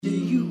Do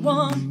you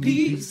want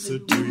peace or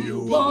do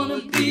you want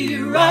to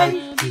be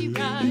right? Do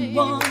you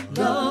want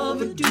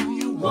love or do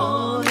you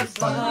want to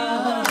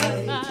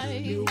fight? Do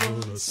you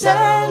want to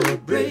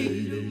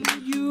celebrate or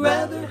would you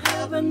rather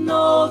have an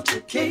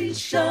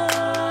altercation?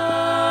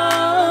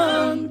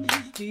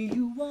 Do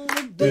you want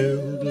to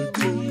build or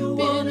do you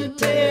want to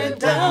tear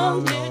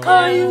down?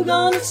 Are you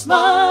going to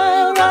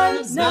smile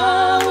right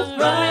now or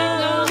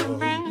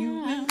frown?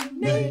 You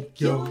make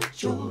your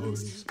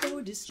choice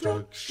for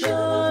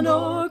destruction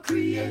or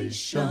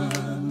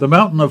creation. The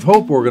Mountain of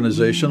Hope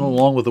organization,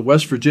 along with the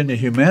West Virginia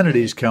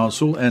Humanities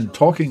Council and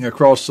Talking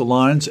Across the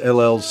Lines,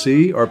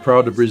 LLC, are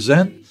proud to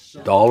present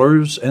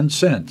Dollars and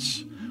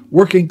Cents,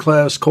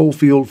 working-class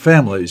coalfield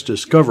families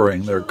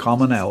discovering their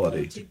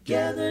commonality.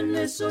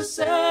 Togetherness or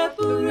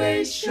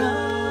separation.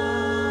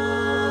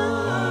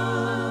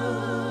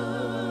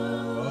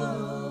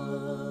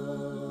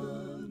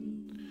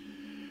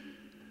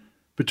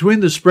 Between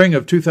the spring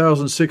of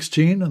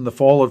 2016 and the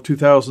fall of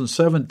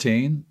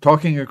 2017,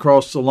 Talking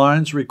Across the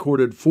Lines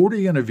recorded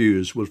 40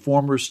 interviews with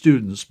former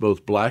students,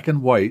 both black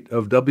and white,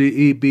 of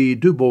W.E.B.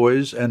 Du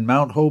Bois and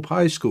Mount Hope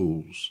high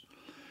schools.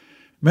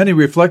 Many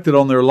reflected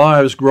on their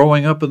lives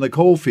growing up in the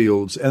coal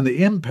fields and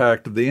the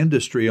impact of the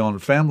industry on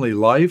family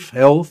life,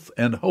 health,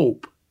 and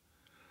hope.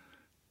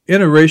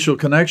 Interracial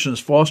connections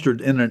fostered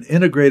in an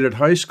integrated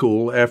high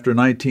school after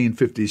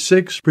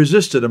 1956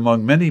 persisted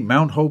among many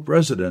Mount Hope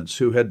residents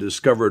who had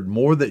discovered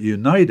more that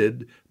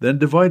united than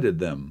divided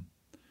them.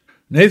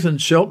 Nathan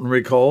Shelton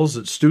recalls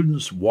that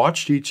students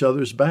watched each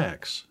other's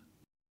backs.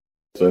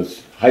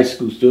 As high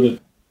school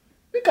students,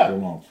 we got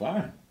along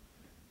fine.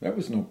 There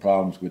was no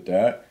problems with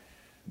that.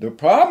 The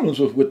problems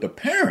was with the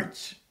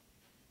parents,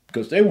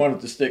 because they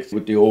wanted to stick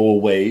with the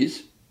old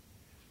ways,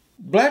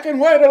 black and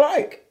white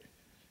alike.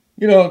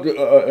 You know,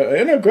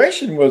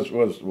 integration was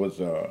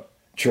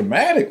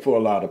traumatic for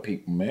a lot of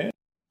people, man.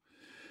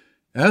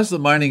 As the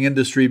mining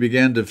industry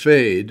began to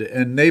fade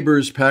and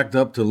neighbors packed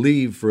up to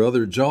leave for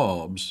other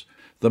jobs,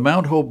 the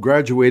Mount Hope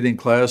graduating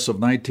class of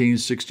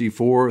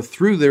 1964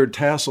 threw their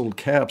tasseled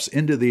caps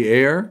into the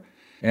air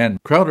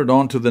and crowded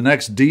onto the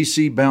next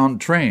D.C.-bound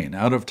train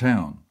out of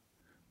town.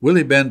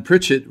 Willie Ben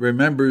Pritchett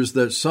remembers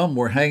that some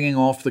were hanging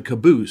off the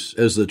caboose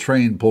as the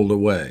train pulled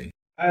away.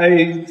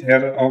 I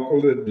had an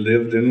uncle that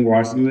lived in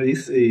Washington,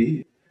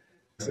 D.C.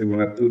 So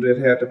when I threw that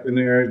hat up in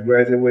the air at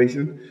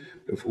graduation,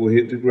 before it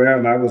hit the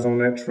ground, I was on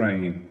that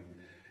train.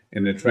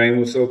 And the train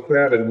was so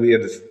crowded, we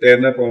had to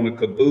stand up on the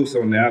caboose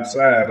on the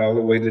outside all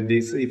the way to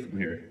D.C. from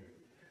here.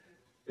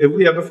 If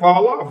we had to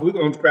fall off, we're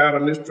going to crowd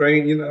on this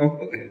train, you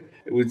know.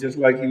 It was just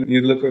like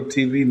you look on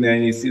TV now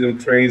and you see them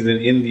trains in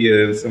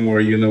India and somewhere,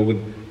 you know, with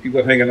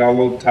people hanging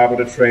all over the top of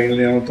the train,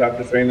 and on top of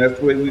the train. That's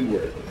the way we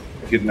were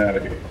getting out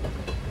of here.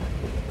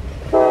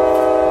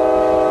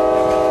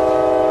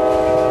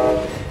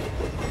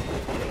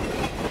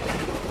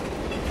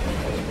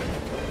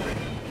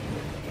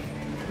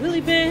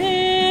 Willie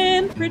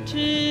Ben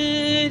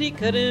Pritchett, he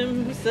cut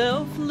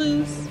himself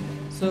loose,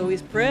 so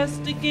he's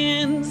pressed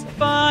against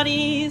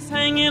bodies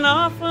hanging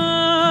off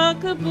a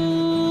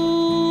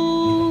caboose.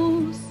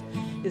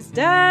 His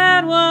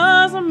dad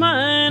was a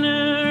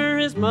miner,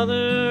 his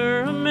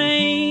mother a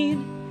maid,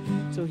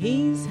 so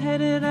he's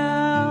headed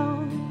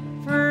out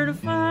for to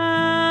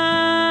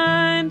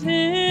find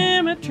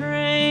him a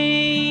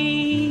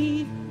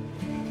trade.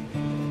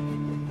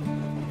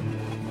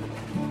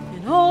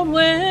 And old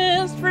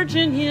West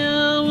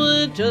Virginia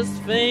would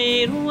just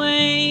fade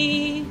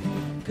away.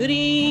 Could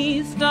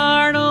he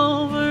start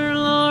over,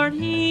 Lord,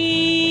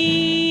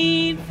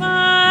 he'd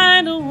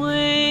find a way.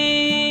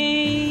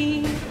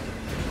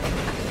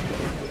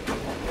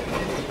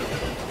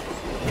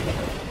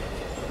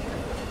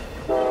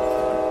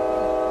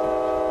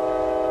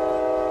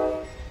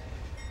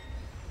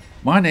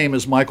 My name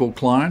is Michael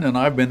Klein, and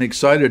I've been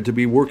excited to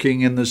be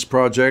working in this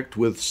project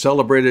with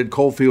celebrated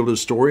coalfield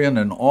historian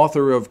and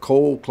author of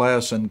Coal,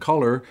 Class, and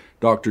Color,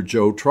 Dr.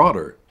 Joe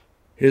Trotter.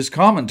 His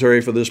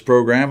commentary for this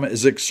program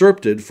is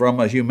excerpted from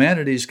a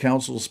Humanities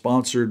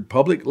Council-sponsored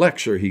public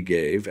lecture he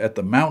gave at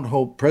the Mount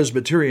Hope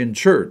Presbyterian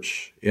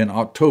Church in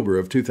October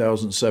of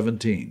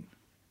 2017.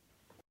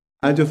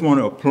 I just want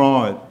to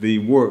applaud the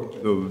work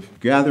of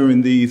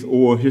gathering these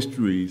oral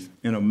histories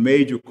in a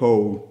major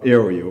coal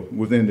area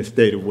within the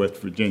state of West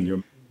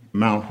Virginia,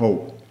 Mount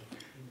Hope.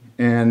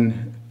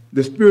 And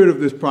the spirit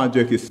of this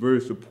project is very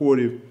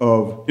supportive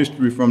of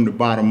history from the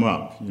bottom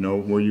up, you know,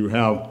 where you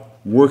have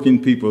working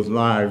people's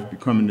lives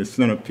becoming the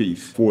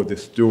centerpiece for the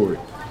story.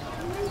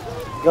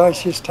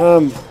 Gosh, this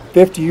time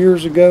 50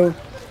 years ago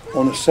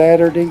on a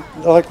Saturday,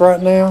 like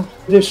right now,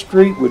 this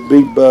street would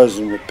be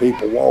buzzing with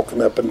people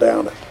walking up and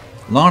down it.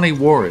 Lonnie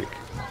Warwick.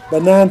 By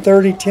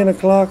 9:30, 10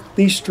 o'clock,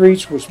 these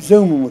streets was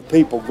zooming with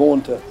people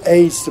going to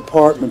Ace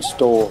department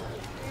store.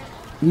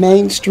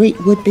 Main Street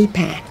would be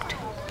packed.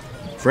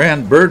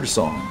 Fran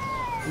Birdsong.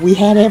 We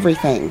had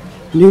everything.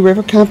 New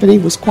River Company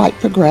was quite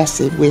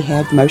progressive. We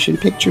had motion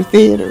picture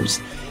theaters.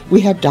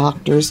 We had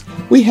doctors.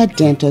 We had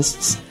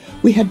dentists.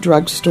 We had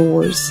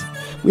drugstores.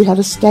 We had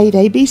a state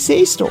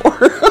ABC store.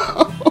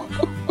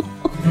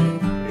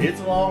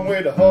 It's long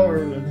way to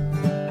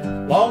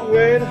Harlan, long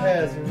way to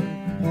Hazard,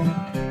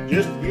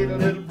 just to get a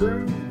little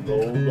brew,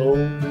 Lord,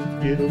 Lord, just to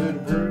get a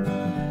little brew.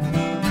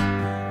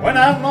 When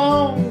I'm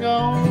long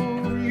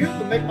gone, you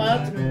can make my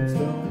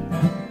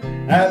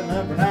tombstone out of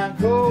number 9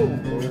 coal,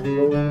 Lord,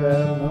 Lord,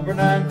 out of number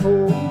 9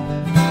 coal.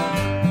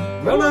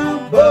 Roll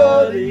on,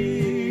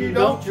 buddy,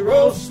 don't you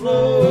roll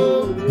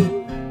slow.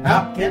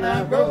 How can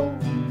I roll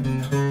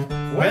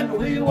when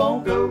we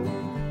won't go?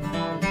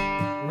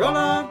 Roll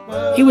on,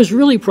 buddy. It was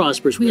really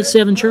prosperous. We had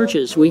 7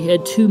 churches. We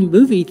had 2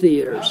 movie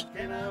theaters.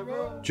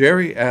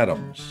 Jerry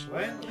Adams.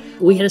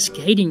 We had a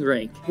skating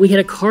rink. We had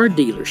a car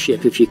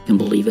dealership, if you can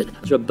believe it.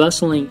 It was a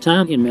bustling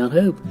time in Mount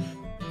Hope.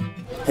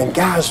 And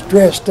guys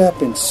dressed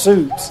up in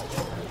suits.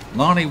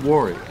 Lonnie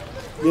Worry.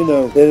 You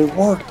know, that had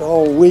worked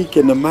all week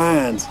in the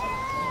mines.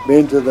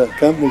 Been to the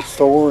company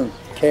store and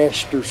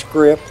cashed their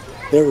script.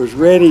 They was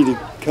ready to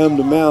come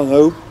to Mount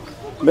Hope.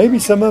 Maybe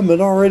some of them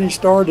had already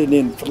started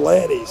in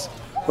Filetti's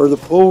or the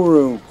pool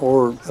room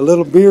or a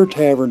little beer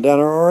tavern down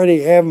there,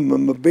 already having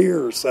them a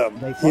beer or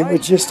something. It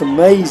was just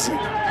amazing.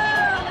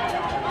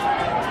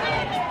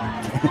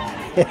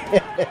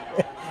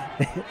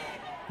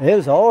 There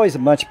was always a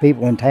bunch of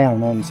people in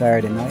town on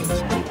Saturday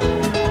nights.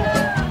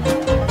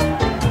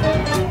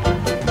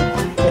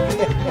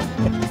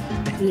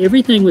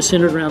 Everything was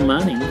centered around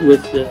mining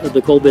with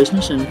the coal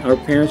business, and our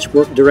parents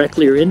worked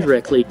directly or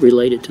indirectly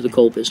related to the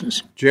coal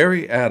business.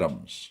 Jerry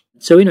Adams.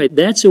 So anyway,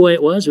 that's the way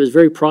it was. It was a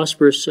very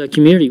prosperous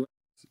community.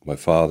 My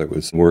father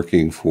was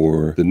working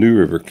for the New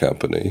River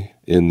Company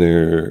in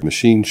their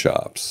machine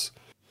shops.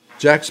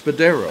 Jack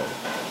Spadero.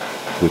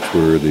 Which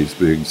were these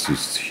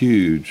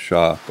huge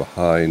shop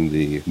behind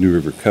the New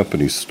River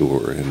Company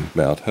store in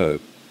Mount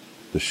Hope.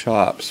 The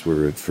shops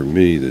were, for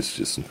me, this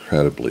just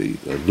incredibly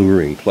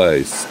alluring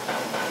place.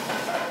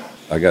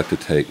 I got to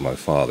take my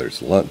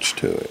father's lunch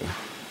to him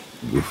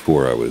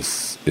before I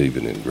was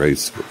even in grade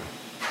school.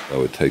 I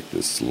would take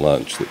this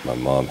lunch that my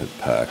mom had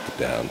packed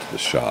down to the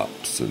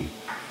shops and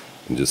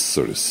just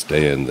sort of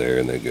stand there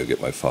and then go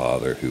get my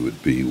father, who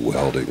would be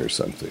welding or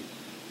something.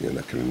 And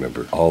I can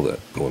remember all that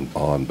going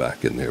on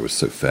back in there was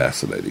so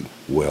fascinating.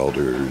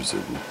 Welders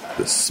and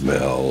the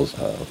smells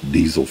of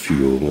diesel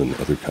fuel and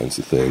other kinds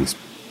of things.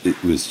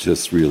 It was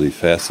just really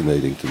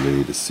fascinating to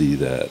me to see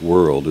that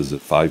world as a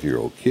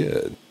 5-year-old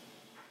kid.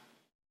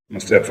 My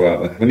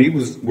stepfather, when he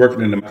was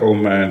working in the coal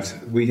mines,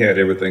 we had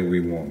everything we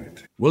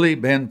wanted. Willie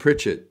Ben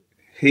Pritchett.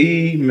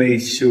 He made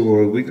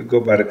sure we could go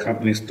by the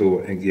company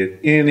store and get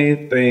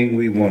anything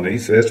we wanted. He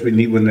said that's what we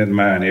need in that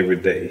mine every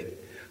day,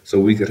 so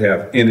we could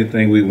have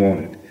anything we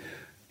wanted.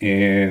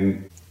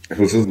 And it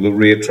was a little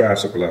red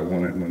tricycle I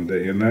wanted one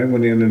day. And I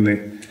went in and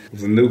there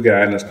was a new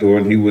guy in the store,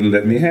 and he wouldn't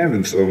let me have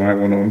him, so I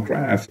went on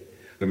crying.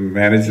 The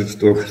manager of the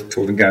store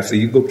told the guy, "Say,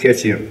 you go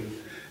catch him.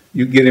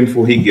 You get him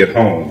before he get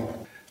home."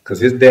 Because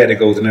his daddy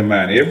goes in their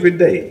mine every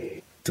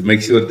day to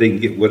make sure they can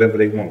get whatever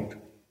they want.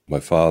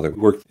 My father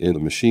worked in the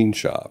machine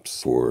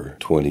shops for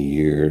 20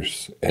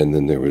 years, and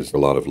then there was a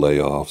lot of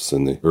layoffs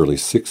in the early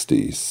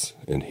 60s,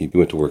 and he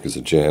went to work as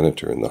a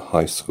janitor in the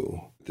high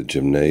school. The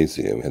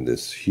gymnasium had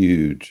this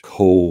huge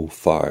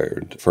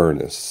coal-fired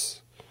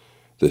furnace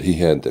that he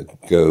had to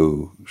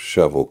go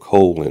shovel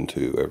coal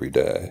into every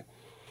day.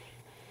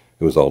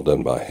 It was all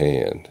done by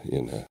hand,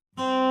 you know.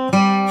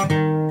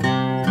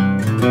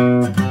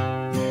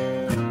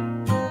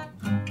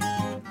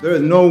 There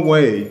is no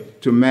way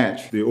to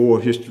match the oral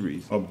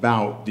histories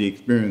about the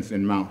experience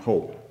in Mount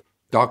Hope.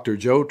 Dr.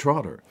 Joe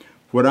Trotter.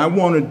 What I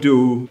want to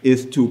do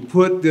is to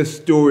put this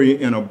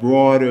story in a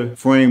broader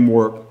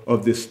framework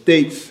of the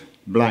state's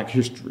Black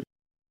history.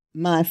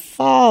 My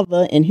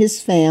father and his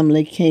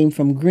family came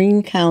from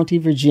Greene County,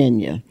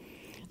 Virginia,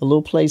 a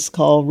little place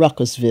called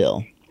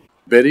Ruckersville.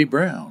 Betty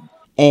Brown.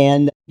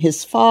 And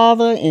his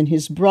father and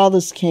his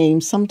brothers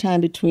came sometime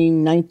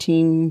between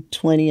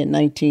 1920 and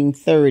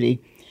 1930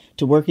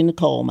 to work in the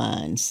coal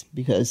mines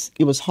because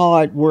it was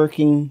hard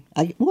working.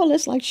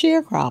 It's like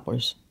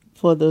sharecroppers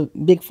for the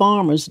big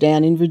farmers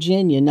down in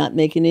Virginia, not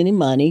making any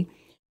money.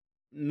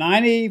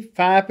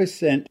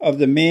 95% of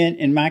the men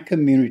in my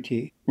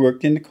community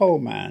worked in the coal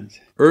mines.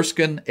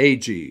 Erskine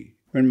Agee.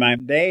 When my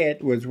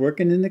dad was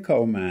working in the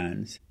coal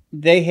mines,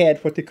 they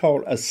had what they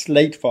call a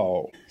slate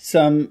fall.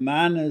 Some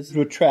miners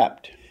were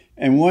trapped.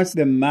 And once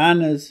the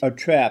miners are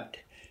trapped,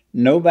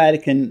 nobody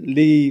can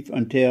leave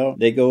until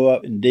they go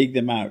up and dig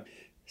them out.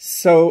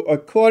 So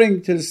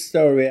according to the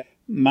story,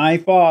 my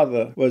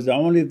father was the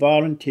only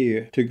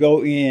volunteer to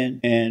go in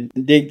and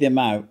dig them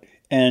out.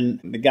 And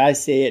the guy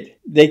said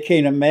they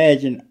can't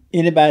imagine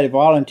anybody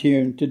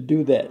volunteering to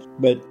do that,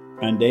 but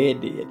my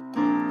dad did.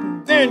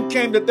 Then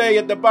came the day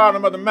at the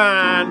bottom of the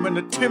mine when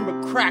the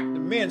timber cracked, the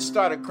men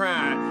started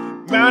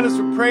crying. Miners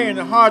were praying,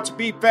 their hearts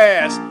beat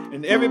fast,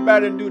 and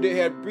everybody knew they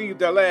had breathed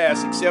their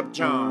last except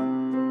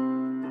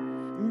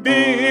John.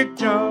 Big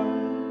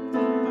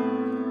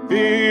John,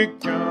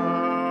 Big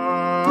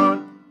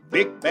John,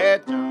 Big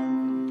Bad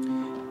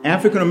John.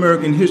 African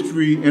American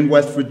history in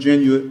West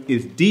Virginia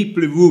is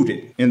deeply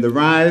rooted in the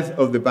rise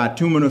of the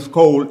bituminous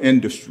coal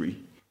industry.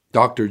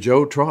 Dr.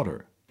 Joe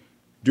Trotter.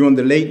 during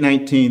the late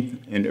 19th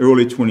and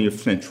early 20th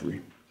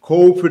century.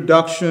 Coal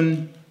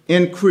production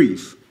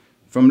increased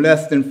from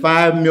less than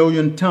 5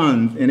 million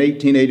tons in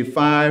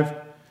 1885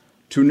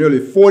 to nearly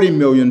 40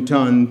 million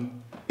tons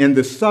in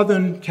the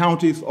southern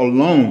counties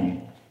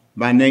alone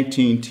by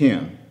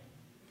 1910.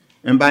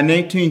 And by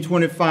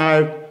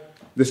 1925,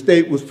 the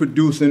state was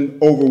producing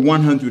over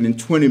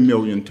 120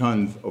 million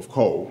tons of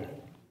coal.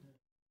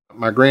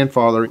 My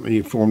grandfather,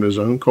 he formed his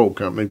own coal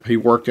company. He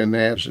worked in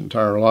that his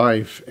entire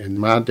life, and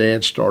my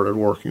dad started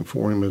working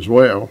for him as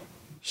well.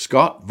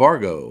 Scott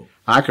Vargo.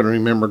 I can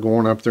remember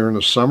going up there in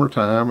the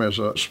summertime as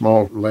a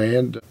small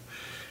lad.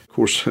 Of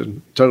course,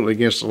 totally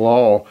against the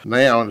law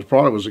now, and it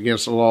probably was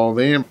against the law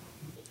then.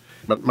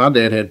 But my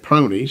dad had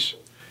ponies,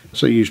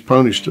 so he used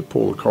ponies to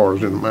pull the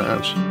cars in the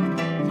mines.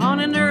 On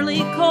an early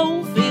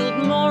coal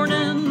field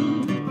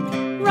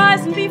morning,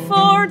 rising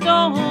before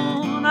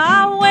dawn,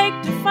 I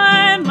wake to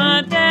find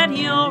my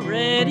daddy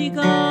already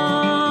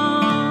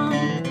gone.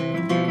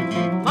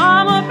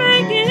 Mama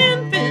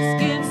baking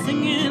biscuits,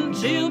 singing,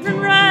 children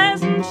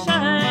rise and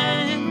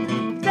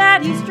shine.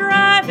 Daddy's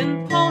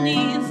driving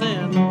ponies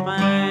in the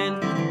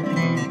mine.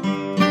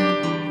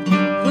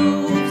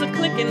 Hooves a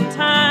clicking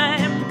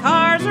time,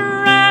 cars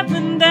are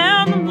rattling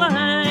down the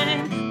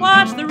line.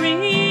 Watch the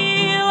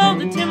reel of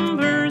the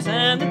timbers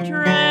and the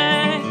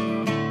track.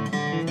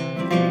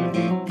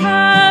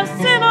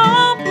 Cussing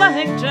on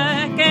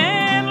blackjack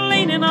and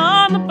leaning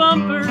on the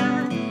bumper.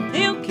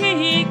 He'll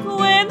kick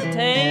when the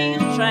tail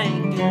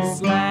train is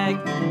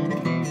slack.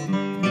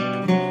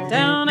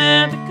 Down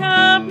at the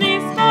company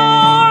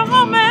store,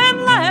 home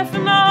and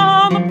laughing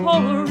on the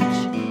porch,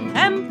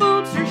 and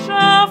boots are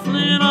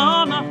shuffling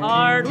on the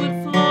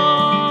hardwood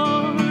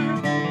floor.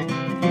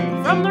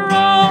 From the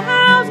row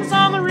houses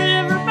on the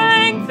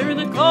riverbank, through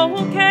the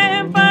coal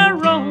camp I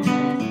roam,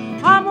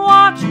 I'm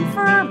watching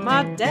for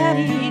my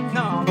daddy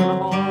coming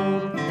home.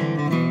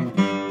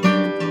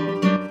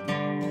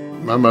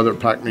 My mother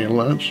packed me a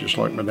lunch just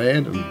like my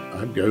dad, and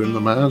I'd go in the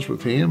mines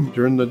with him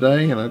during the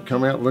day, and I'd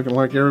come out looking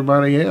like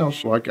everybody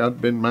else, like I'd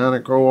been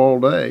mining coal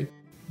all day.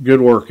 Good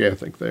work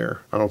ethic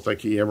there. I don't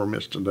think he ever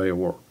missed a day of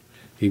work.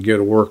 He'd go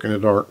to work in the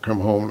dark,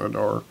 come home in the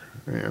dark,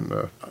 and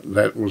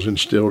that was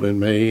instilled in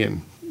me,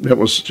 and that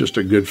was just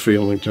a good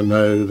feeling to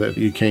know that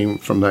you came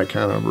from that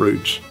kind of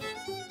roots.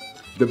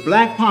 The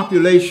black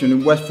population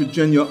in West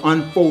Virginia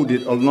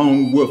unfolded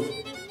along with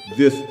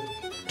this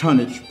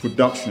tonnage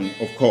production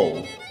of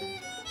coal.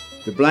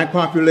 The black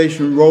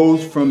population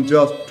rose from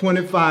just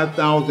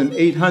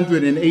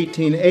 25,800 in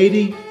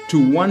 1880 to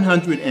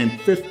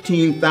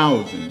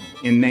 115,000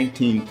 in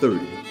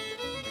 1930.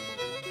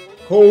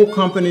 Coal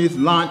companies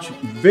launched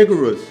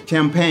vigorous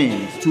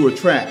campaigns to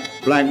attract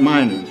black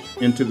miners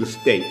into the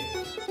state,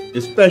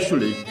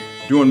 especially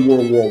during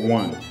World War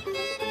I.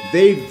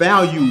 They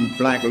valued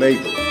black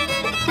labor.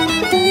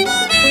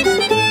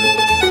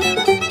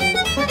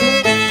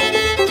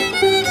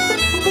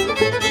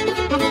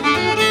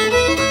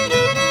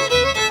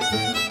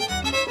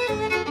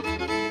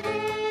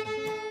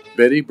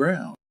 Betty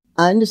Brown.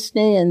 I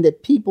understand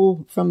that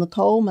people from the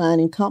coal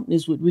mining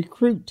companies would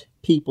recruit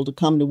people to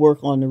come to work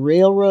on the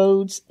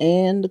railroads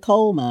and the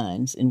coal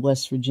mines in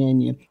West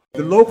Virginia.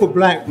 The local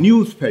black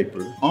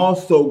newspaper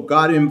also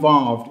got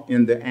involved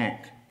in the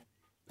act.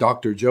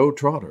 Dr. Joe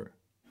Trotter.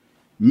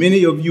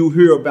 Many of you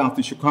hear about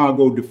the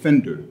Chicago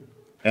Defender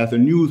as a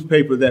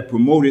newspaper that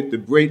promoted the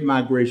Great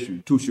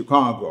Migration to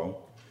Chicago.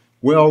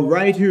 Well,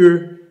 right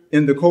here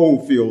in the coal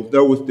field,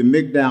 there was the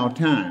McDowell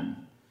Times.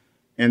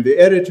 And the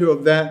editor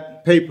of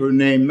that paper,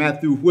 named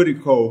Matthew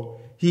Whitaker,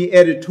 he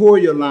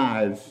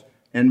editorialized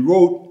and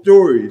wrote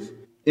stories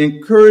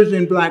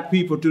encouraging black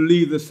people to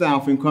leave the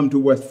South and come to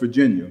West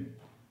Virginia.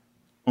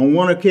 On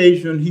one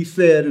occasion, he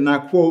said, and I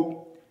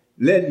quote,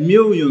 "Let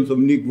millions of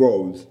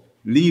Negroes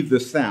leave the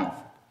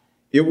South.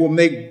 It will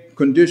make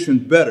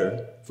conditions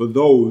better for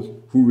those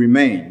who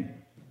remain."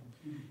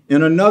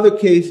 In another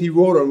case, he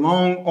wrote a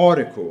long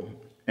article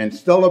and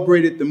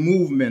celebrated the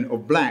movement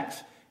of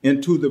blacks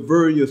into the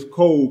various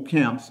coal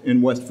camps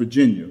in West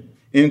Virginia,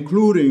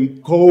 including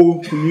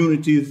coal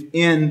communities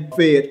in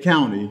Fayette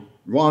County,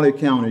 Raleigh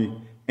County,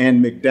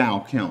 and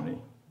McDowell County.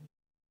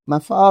 My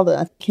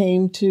father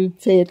came to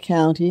Fayette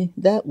County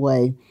that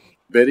way.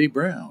 Betty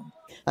Brown.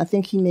 I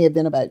think he may have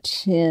been about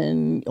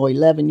 10 or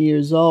 11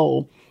 years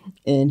old.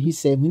 And he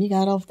said when he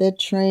got off that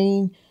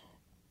train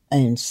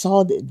and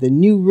saw the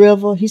new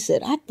river, he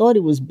said, "I thought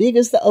it was big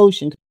as the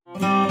ocean."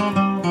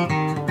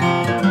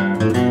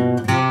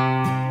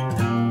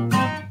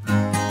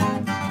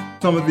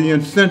 Some of the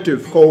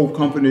incentive coal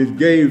companies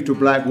gave to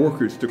black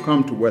workers to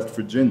come to West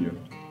Virginia: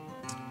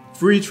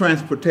 free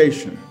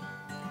transportation,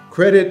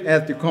 credit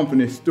at the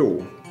company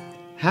store,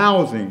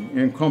 housing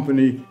in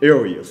company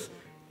areas,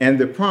 and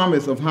the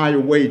promise of higher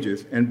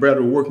wages and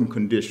better working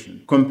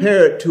conditions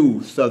compared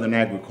to Southern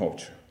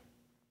agriculture.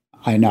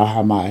 I know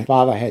how my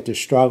father had to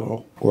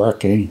struggle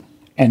working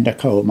in the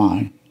coal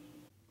mine.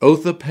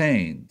 Otha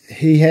Payne.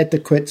 He had to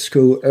quit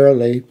school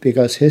early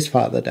because his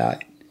father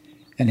died,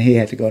 and he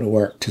had to go to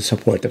work to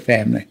support the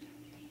family.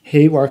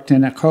 He worked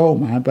in a coal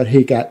mine, but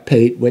he got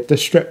paid with the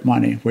strip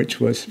money, which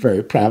was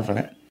very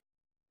prevalent.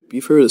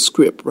 You've heard of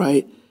scrip,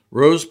 right?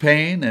 Rose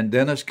Payne and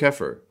Dennis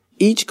Keffer.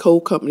 Each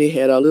coal company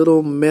had a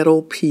little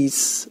metal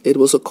piece. It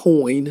was a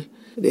coin.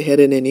 They had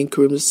it in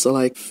increments of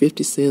like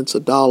 50 cents,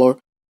 $1.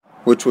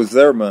 Which was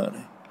their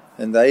money.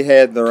 And they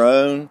had their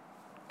own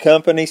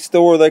company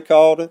store, they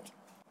called it.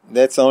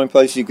 That's the only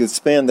place you could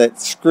spend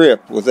that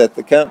scrip was at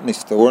the company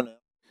store.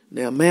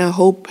 Now, Mount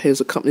Hope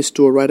has a company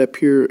store right up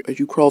here as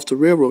you cross the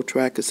railroad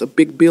track. It's a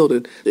big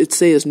building. It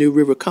says New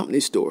River Company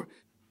Store.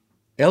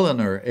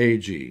 Eleanor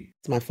Agee.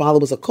 My father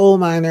was a coal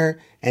miner,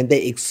 and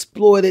they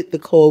exploited the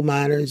coal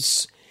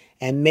miners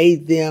and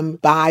made them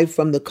buy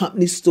from the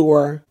company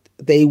store.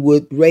 They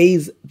would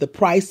raise the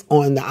price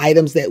on the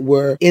items that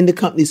were in the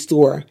company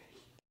store.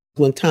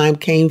 When time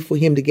came for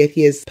him to get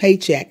his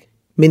paycheck,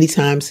 many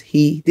times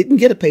he didn't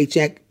get a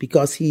paycheck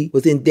because he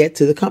was in debt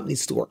to the company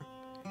store.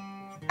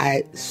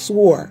 I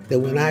swore that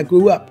when I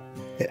grew up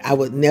that I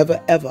would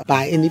never, ever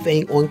buy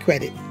anything on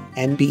credit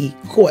and be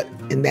caught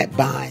in that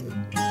bind.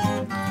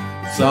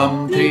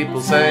 Some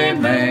people say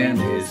man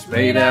is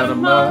made out of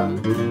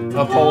mud.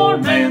 A poor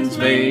man's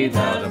made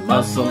out of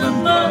muscle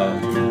and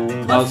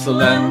blood. Muscle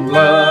and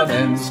blood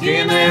and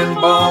skin and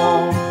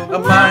bone. A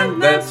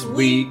mind that's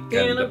weak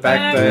and a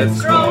back that's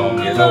strong.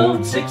 Get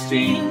old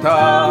 16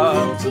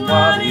 tons and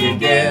what do you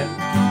get?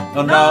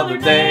 Another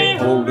day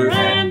older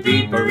and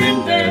deeper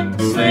in debt.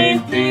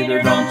 St.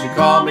 Peter, don't you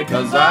call me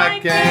 'cause I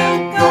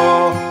can't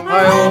go.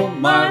 I owe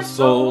my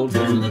soul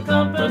to the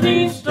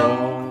company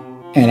store.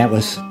 And it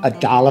was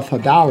 $1 for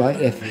 $1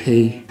 if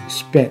he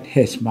spent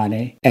his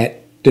money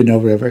at the New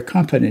River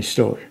Company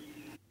store.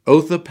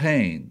 Otha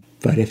Payne.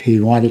 But if he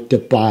wanted to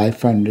buy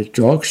from the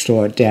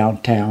drugstore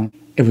downtown,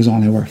 it was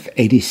only worth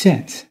 80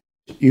 cents.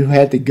 You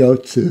had to go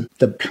to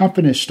the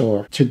company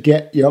store to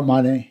get your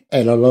money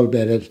at a little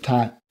bit at a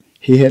time.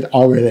 He had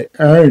already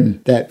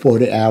earned that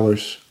 40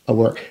 hours of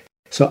work.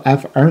 So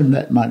I've earned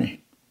that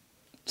money.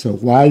 So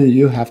why do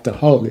you have to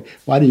hold it?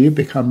 Why do you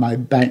become my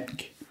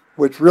bank?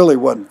 Which really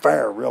wasn't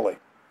fair, really.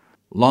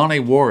 Lonnie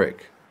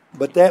Warwick.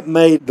 But that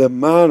made the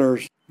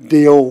miners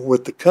deal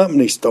with the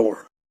company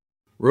store.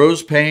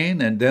 Rose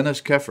Payne and Dennis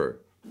Keffer.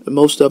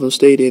 Most of them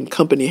stayed in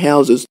company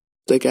houses.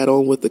 They got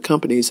on with the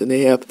companies, and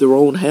they have their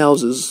own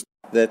houses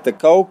that the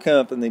coal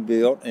company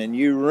built, and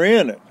you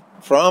rented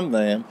from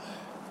them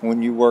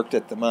when you worked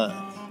at the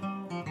mines.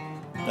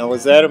 Now,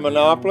 was that a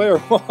monopoly or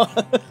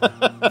what?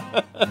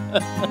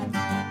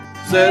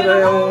 Said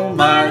I owe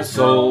my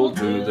soul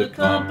to the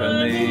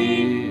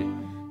company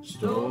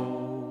store.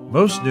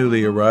 Most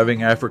newly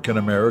arriving African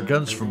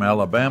Americans from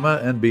Alabama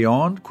and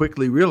beyond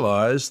quickly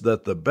realized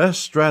that the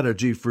best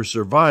strategy for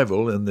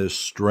survival in this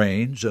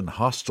strange and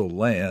hostile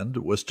land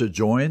was to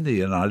join the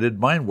United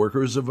Mine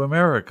Workers of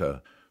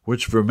America,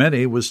 which for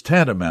many was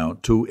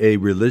tantamount to a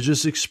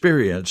religious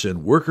experience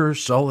in worker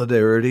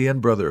solidarity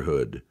and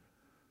brotherhood.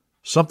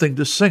 Something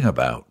to sing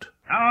about.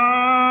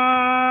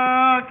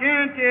 I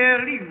can't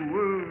tell you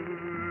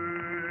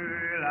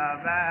all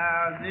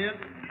about this.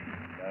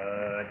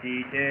 The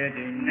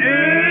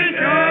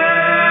determination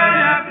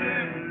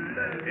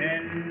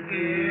and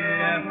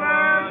give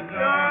what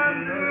God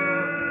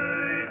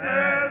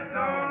has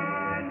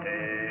done.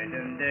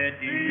 That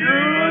the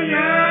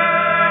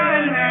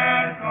union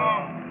has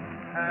come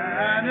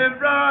and it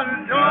brought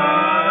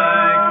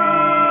joy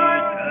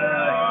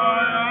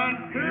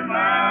unto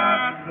my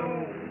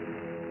soul.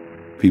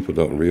 People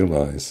don't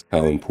realize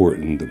how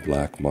important the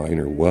black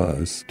miner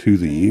was to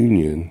the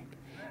Union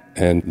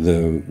and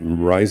the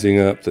rising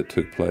up that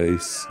took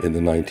place in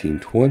the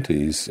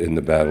 1920s in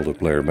the Battle of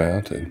Blair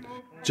Mountain.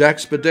 Jack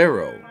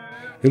Spadero.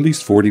 At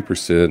least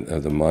 40%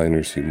 of the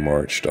miners who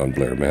marched on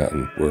Blair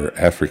Mountain were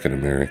African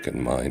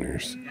American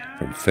miners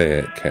from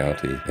Fayette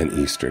County and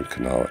eastern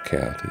Kanawha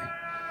County.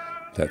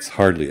 That's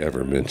hardly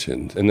ever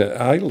mentioned. And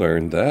I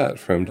learned that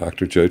from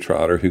Dr. Joe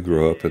Trotter, who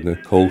grew up in the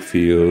coal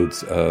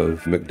fields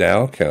of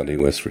McDowell County,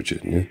 West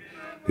Virginia.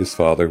 His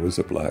father was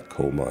a black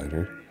coal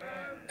miner.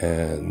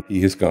 And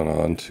he has gone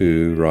on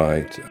to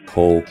write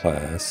Coal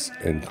Class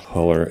in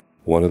Color,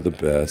 one of the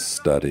best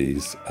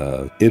studies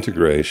of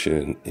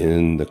integration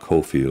in the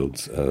coal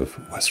fields of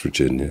West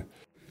Virginia.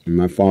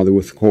 My father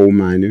was a coal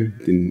miner,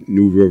 the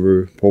New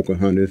River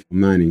Pocahontas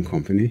Mining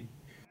Company.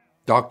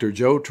 Dr.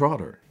 Joe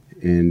Trotter.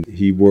 And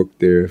he worked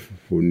there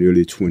for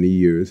nearly 20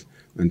 years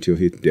until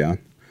his death.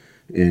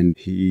 And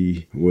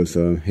he was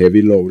a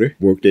heavy loader,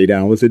 worked 8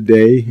 hours a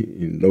day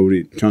and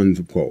loaded tons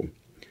of coal.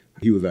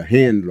 He was a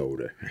hand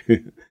loader.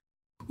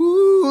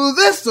 Ooh,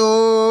 this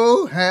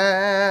old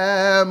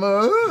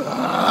hammer,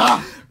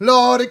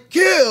 Lord, it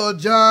killed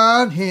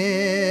John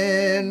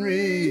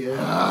Henry,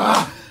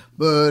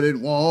 but it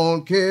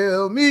won't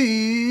kill me.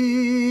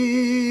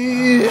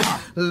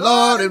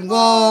 Lord, it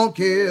won't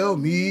kill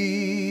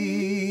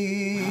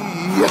me.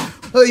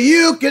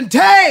 You can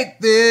take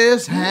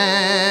this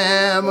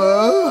hammer,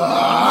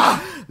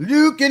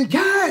 you can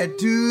carry it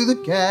to the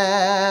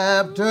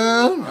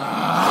captain.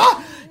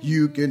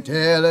 You can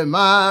tell him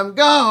I'm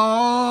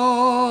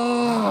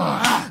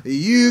gone.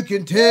 You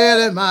can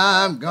tell him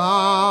I'm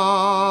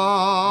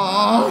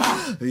gone.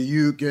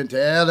 You can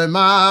tell him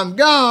I'm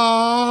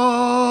gone.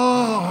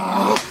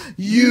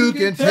 You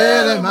can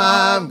tell him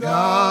I'm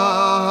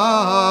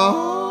gone.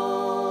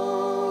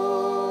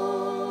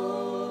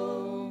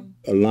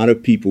 A lot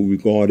of people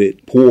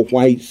regarded poor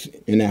whites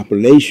in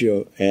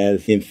Appalachia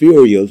as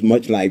inferiors,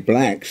 much like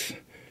blacks.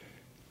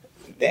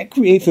 That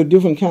creates a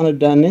different kind of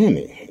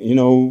dynamic. You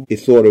know, it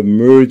sort of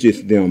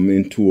merges them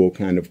into a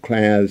kind of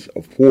class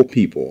of poor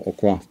people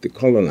across the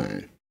color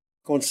line.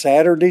 On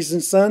Saturdays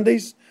and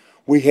Sundays,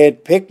 we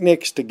had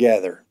picnics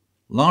together.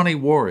 Lonnie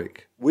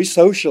Warwick. We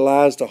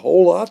socialized a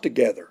whole lot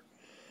together.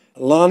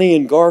 Lonnie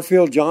and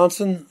Garfield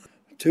Johnson,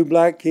 two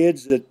black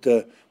kids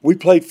that we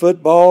played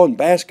football and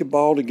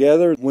basketball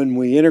together when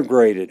we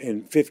integrated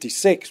in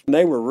 '56.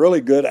 They were really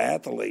good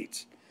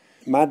athletes.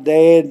 My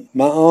dad,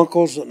 my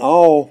uncles, and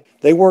all,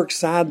 they worked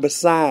side by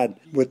side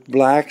with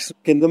blacks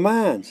in the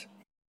mines.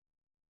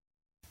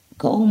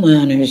 Coal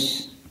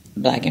miners,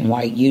 black and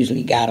white,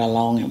 usually got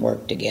along and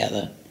worked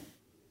together.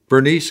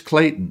 Bernice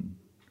Clayton.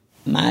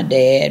 My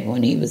dad,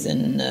 when he was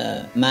in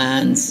the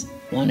mines,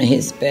 one of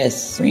his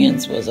best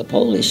friends was a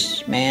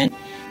Polish man.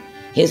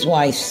 His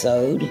wife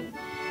sewed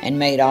and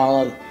made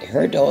all of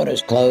her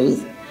daughters'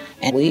 clothes.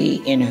 And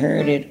we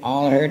inherited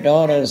all her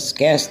daughters'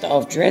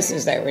 cast-off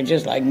dresses that were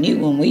just like new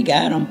when we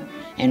got them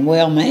and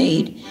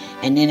well-made.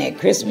 And then at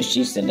Christmas,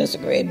 she sent us a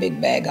great big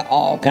bag of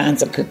all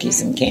kinds of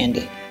cookies and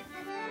candy.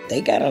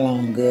 They got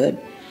along good,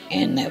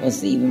 and that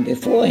was even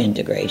before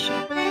integration.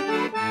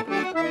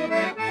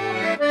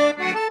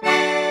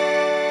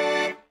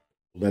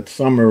 That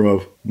summer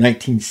of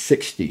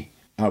 1960,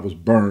 I was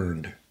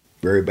burned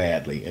very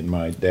badly in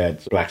my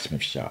dad's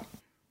blacksmith shop.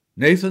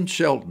 Nathan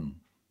Shelton.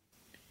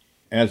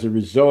 As a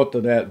result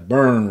of that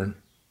burn,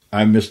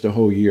 I missed a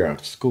whole year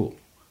out of school.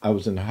 I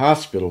was in the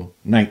hospital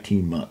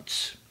 19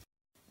 months.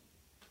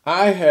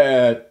 I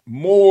had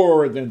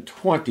more than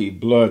 20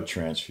 blood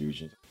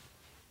transfusions.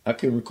 I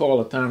can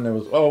recall a time there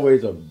was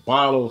always a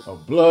bottle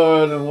of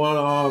blood in one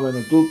arm and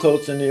a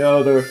glucose in the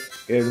other.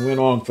 It went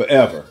on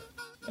forever.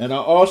 And I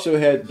also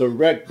had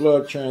direct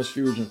blood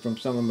transfusion from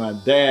some of my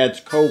dad's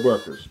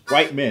co-workers,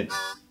 white men.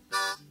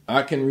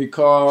 I can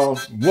recall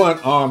one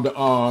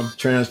arm-to-arm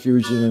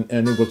transfusion,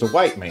 and it was a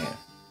white man.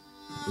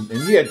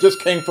 And he had just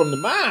came from the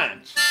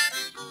mines.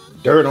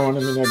 Dirt on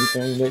him and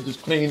everything. They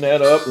just cleaned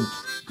that up and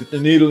put the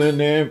needle in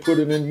there and put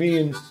it in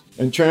me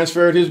and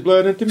transferred his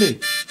blood into me.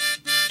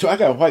 So I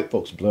got white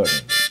folks' blood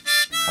in me.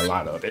 A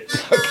lot of it.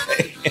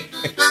 Okay.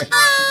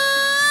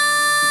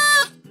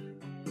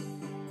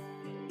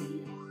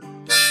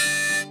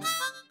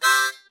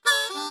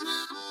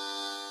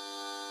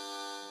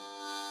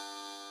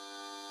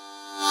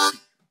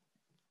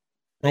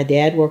 My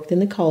dad worked in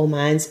the coal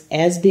mines,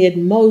 as did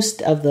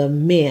most of the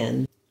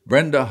men.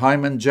 Brenda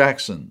Hyman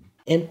Jackson.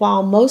 And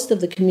while most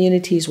of the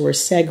communities were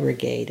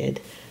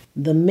segregated,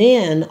 the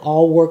men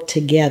all worked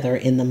together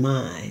in the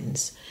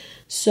mines.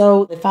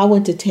 So if I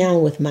went to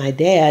town with my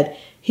dad,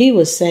 he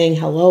was saying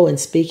hello and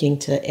speaking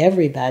to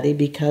everybody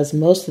because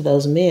most of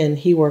those men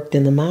he worked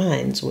in the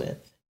mines with.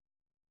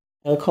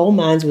 The coal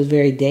mines was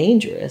very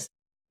dangerous.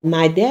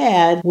 My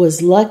dad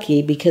was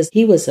lucky because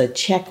he was a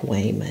check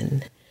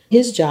weighman.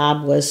 His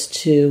job was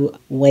to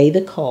weigh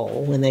the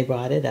coal when they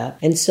brought it up,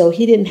 and so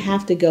he didn't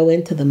have to go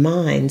into the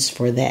mines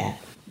for that.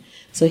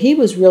 So he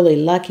was really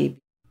lucky.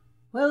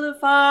 Well, if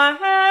I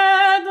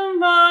had the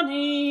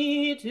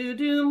money to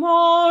do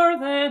more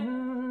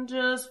than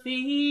just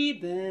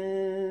feed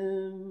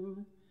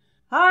them,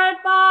 I'd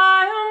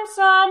buy 'em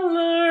some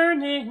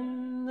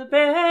learning, the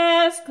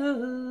best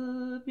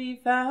could be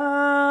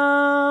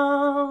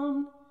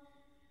found.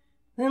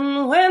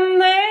 Then when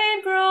they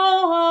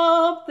grow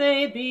up,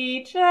 they'd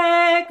be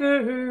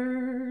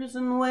checkers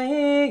and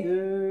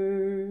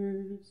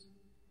weighers,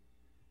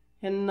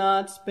 and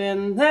not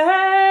spend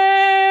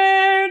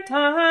their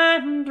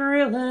time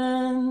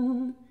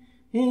drilling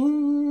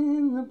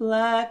in the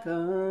black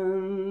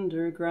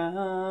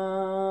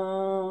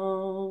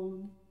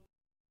underground.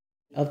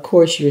 Of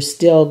course, you're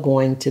still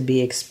going to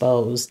be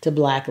exposed to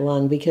black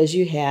lung because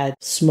you had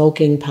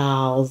smoking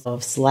piles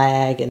of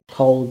slag and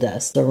coal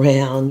dust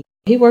around.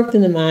 He worked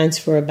in the mines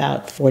for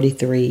about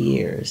 43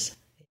 years.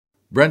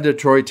 Brenda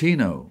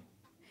Troitino.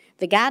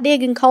 The guy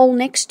digging coal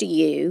next to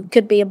you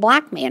could be a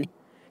black man.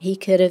 He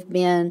could have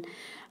been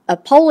a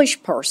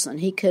Polish person.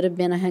 He could have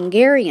been a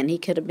Hungarian. He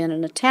could have been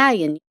an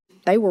Italian.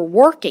 They were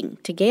working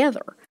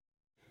together.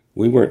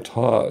 We weren't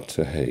taught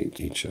to hate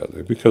each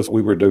other because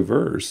we were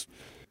diverse.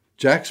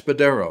 Jack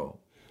Spadero.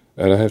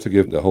 And I have to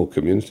give the whole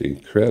community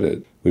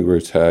credit. We were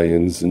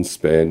Italians and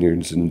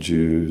Spaniards and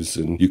Jews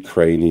and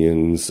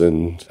Ukrainians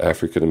and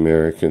African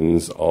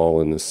Americans all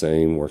in the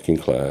same working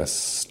class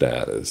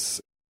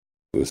status.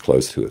 It was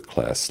close to a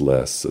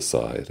classless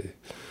society.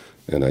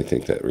 And I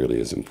think that really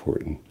is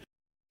important.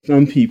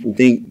 Some people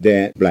think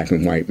that black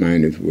and white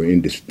miners were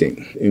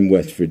indistinct in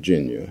West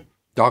Virginia.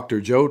 Dr.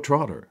 Joe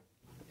Trotter.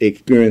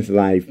 Experienced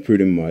life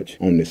pretty much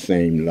on the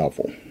same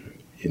level.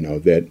 You know,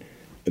 that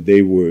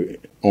they were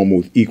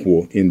almost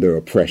equal in their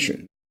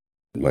oppression.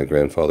 My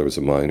grandfather was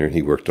a miner.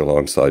 He worked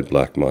alongside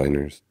black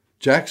miners.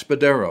 Jack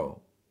Spadero.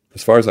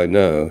 As far as I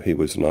know, he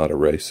was not a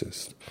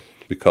racist.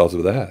 Because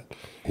of that,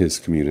 his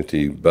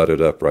community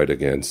butted up right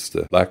against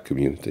the black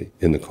community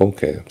in the coal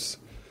camps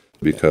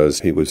because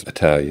he was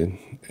Italian,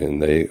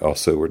 and they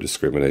also were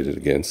discriminated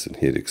against, and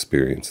he had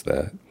experienced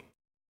that.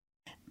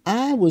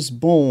 I was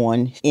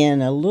born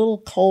in a little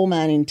coal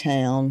mining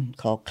town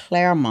called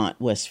Claremont,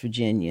 West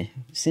Virginia.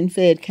 It's in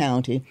Fayette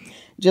County,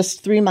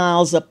 just 3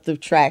 miles up the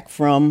track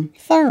from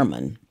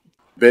Thurman.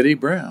 Betty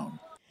Brown.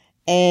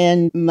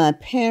 And my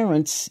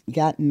parents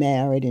got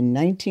married in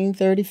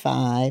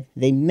 1935.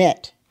 They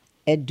met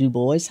at Du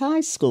Bois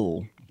High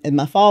School. And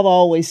my father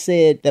always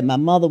said that my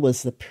mother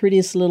was the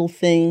prettiest little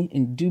thing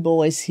in Du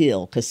Bois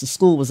Hill because the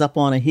school was up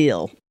on a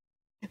hill.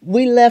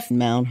 We left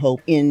Mount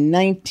Hope in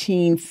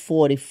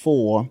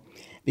 1944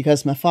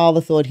 because my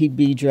father thought he'd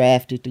be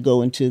drafted to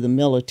go into the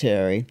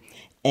military,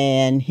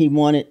 and he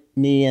wanted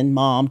me and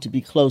Mom to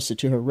be closer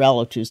to her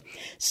relatives.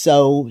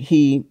 So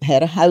he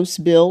had a house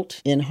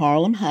built in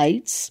Harlem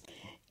Heights,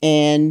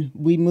 and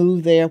we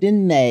moved there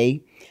in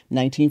May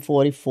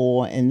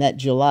 1944, and that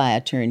July I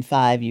turned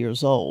 5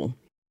 years old.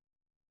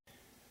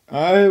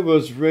 I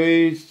was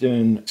raised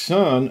in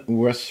Sun,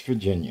 West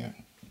Virginia,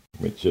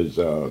 which is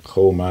a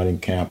coal mining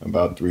camp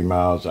about 3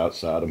 miles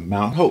outside of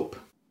Mount Hope.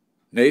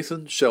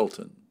 Nathan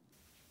Shelton.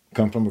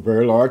 Come from a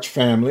very large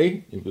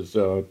family. It was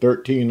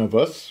 13 of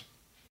us.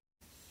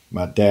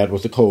 My dad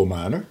was a coal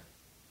miner,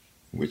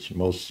 which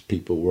most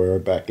people were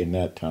back in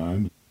that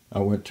time. I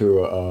went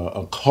to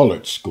a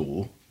colored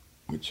school,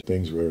 which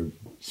things were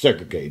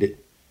segregated,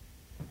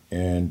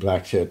 and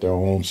blacks had their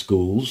own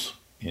schools.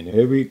 And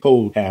every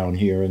coal town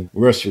here in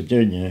West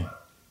Virginia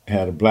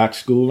had a black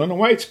school and a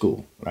white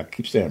school. I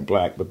keep saying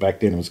black, but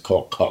back then it was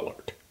called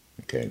colored.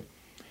 Okay.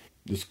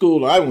 The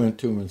school I went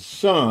to in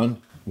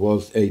Sun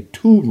was a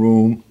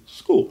 2-room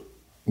school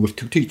with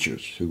 2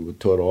 teachers who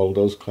taught all of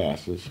those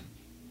classes.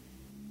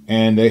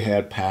 And they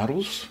had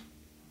paddles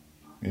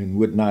and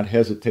would not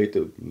hesitate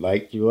to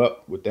light you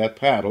up with that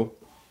paddle.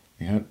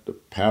 And the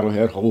paddle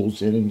had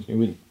holes in it. It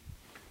would,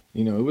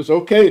 it was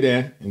okay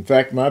then. In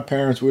fact, my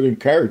parents would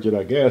encourage it,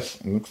 I guess.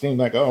 And it seemed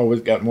like I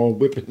always got more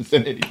whippings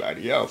than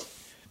anybody else.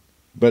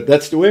 But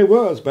that's the way it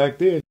was back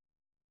then.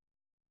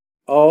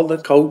 All the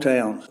coal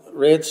towns,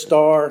 Red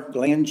Star,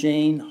 Glen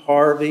Jean,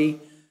 Harvey,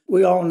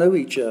 we all knew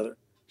each other.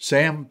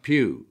 Sam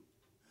Pugh.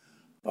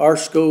 Our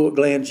school at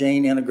Glen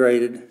Jean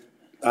integrated.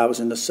 I was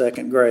in the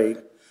 2nd grade.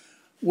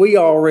 We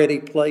already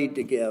played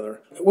together.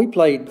 We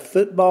played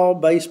football,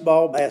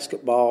 baseball,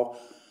 basketball,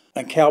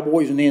 and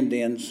Cowboys and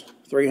Indians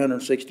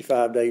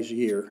 365 days a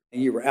year.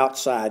 You were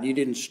outside. You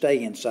didn't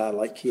stay inside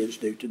like kids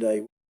do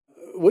today.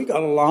 We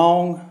got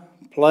along,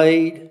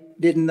 played,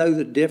 didn't know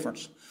the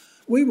difference.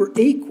 We were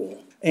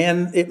equal,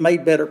 and it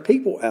made better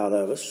people out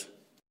of us.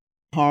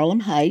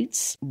 Harlem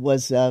Heights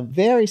was a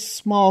very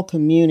small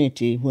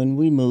community when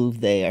we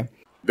moved there.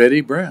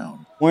 Betty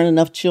Brown. Weren't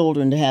enough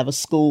children to have a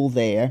school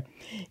there.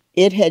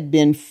 It had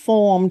been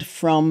formed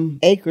from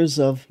acres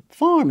of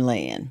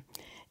farmland,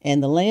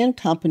 and the land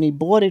company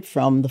bought it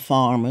from the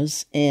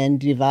farmers and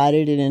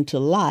divided it into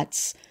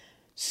lots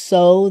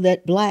so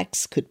that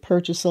blacks could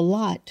purchase a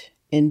lot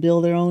and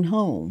build their own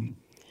home.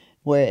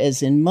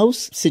 Whereas in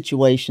most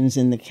situations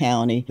in the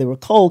county, there were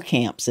coal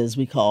camps, as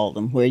we called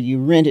them, where you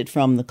rented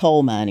from the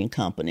coal mining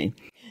company.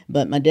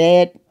 But my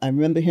dad, I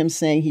remember him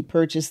saying he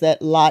purchased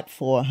that lot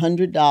for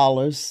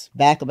 $100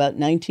 back about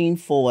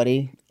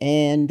 1940,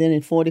 and then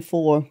in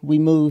 44 we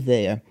moved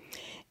there.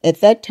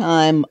 At that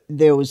time,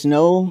 there was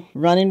no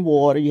running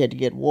water. You had to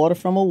get water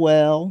from a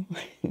well.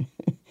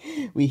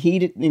 We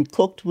heated and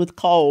cooked with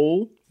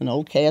coal, an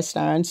old cast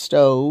iron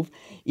stove.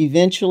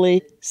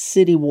 Eventually,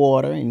 city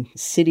water and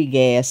city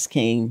gas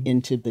came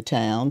into the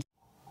town.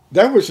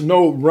 There was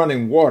no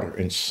running water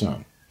in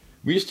Sun.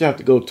 We used to have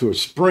to go to a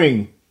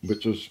spring,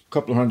 which was a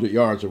couple of 100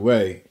 yards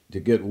away, to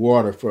get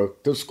water for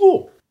the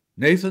school.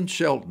 Nathan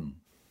Shelton.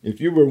 If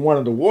you were one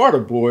of the water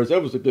boys,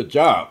 that was a good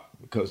job,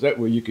 because that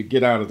way you could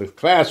get out of the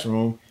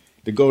classroom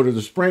to go to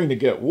the spring to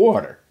get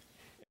water.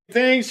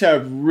 Things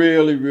have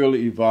really,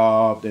 really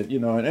evolved, and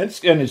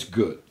it's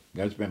good.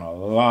 There's been a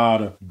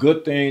lot of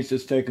good things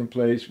that's taken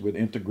place with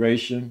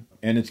integration,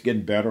 and it's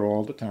getting better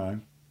all the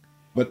time.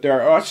 But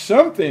there are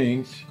some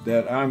things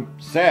that I'm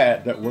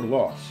sad that were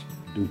lost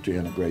due to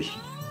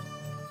integration.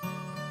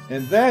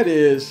 And that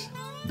is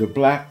the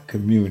black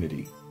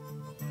community.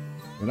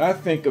 When I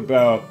think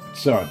about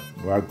Sun,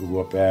 where I grew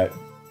up at,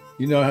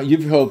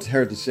 you've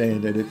heard the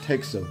saying that it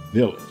takes a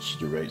village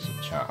to raise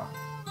a child.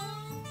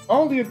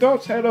 All the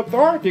adults had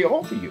authority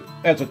over you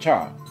as a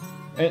child.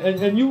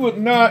 And you would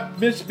not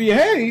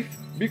misbehave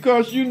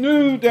because you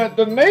knew that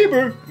the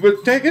neighbor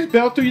would take his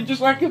belt to you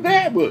just like your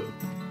dad would.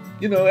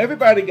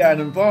 Everybody got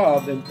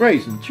involved in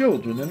raising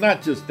children, and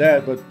not just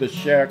that, but the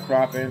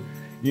sharecropping.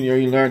 You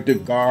learned the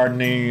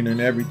gardening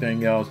and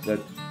everything else. That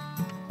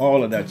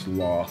all of that's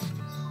lost.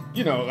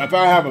 If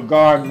I have a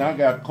garden, I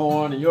got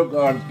corn, and your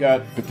garden's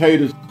got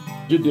potatoes.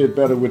 You did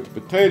better with the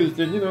potatoes,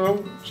 then,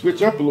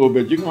 switch up a little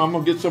bit. I'm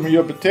going to get some of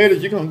your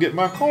potatoes, you're going to get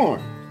my corn.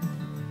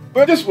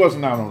 But this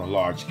wasn't out on a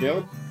large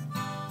scale.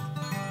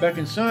 Back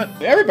in Sun,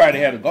 everybody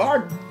had a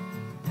garden.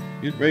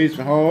 You'd raise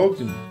the hogs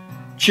and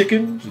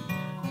chickens.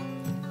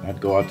 I'd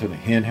go out to the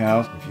hen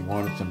house if you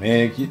wanted some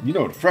eggs. You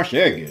know what a fresh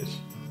egg is.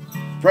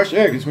 Fresh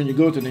egg is when you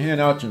go to the hen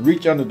house and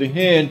reach under the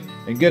hen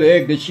and get an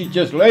egg that she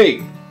just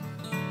laid.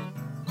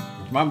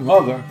 My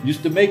mother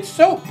used to make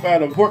soap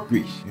out of pork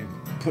grease and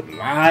put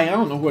lye. I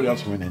don't know what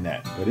else went in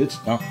that, but it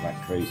stunk like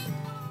crazy.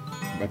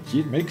 But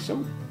she'd make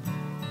soap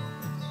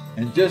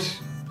and just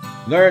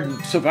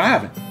learn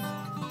surviving.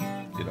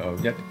 You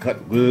had to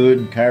cut wood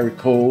and carry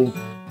coal,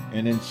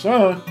 and in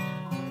Sun,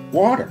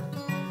 water.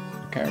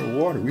 Carry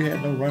water. We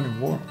had no running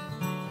water.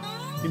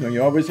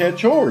 You always had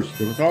chores.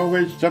 There was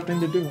always something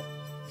to do.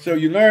 So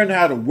you learned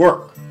how to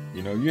work.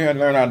 You had to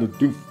learn how to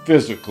do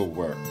physical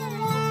work.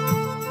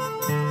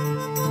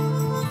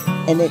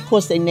 And of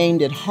course, they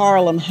named it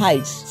Harlem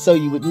Heights, so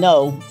you would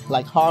know,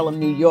 like Harlem,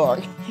 New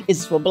York,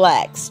 is for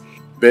blacks.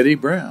 Betty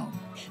Brown.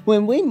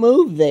 When we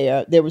moved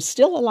there was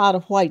still a lot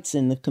of whites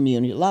in the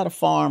community, a lot of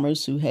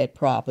farmers who had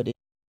property.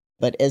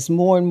 But as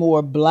more and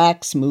more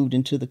blacks moved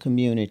into the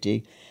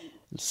community,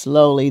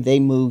 slowly they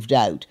moved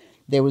out.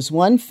 There was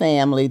one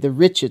family, the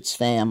Richards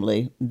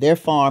family. Their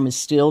farm is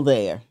still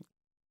there.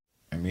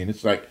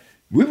 It's like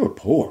we were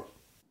poor.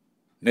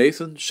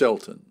 Nathan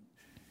Shelton.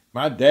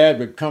 My dad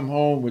would come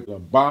home with a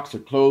box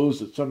of clothes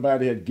that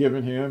somebody had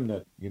given him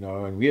that,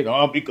 and we'd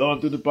all be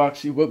going through the box,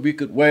 see what we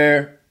could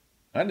wear.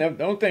 The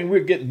only thing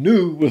we'd get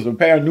new was a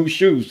pair of new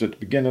shoes at the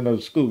beginning of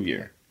the school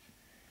year.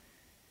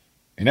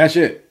 And that's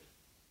it.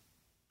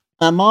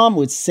 My mom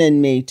would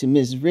send me to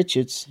Ms.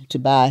 Richards to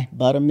buy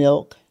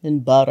buttermilk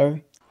and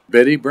butter.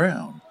 Betty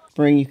Brown.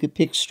 Spring, you could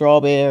pick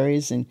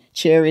strawberries and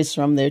cherries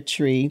from their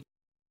tree.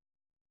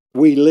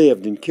 We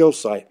lived in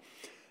Kilsyth.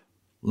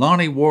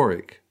 Lonnie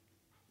Warwick.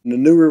 The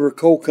New River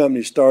Coal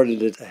Company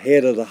started at the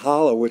head of the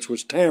hollow, which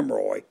was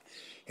Tamroy.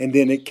 And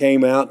then it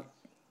came out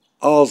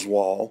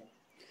Oswald.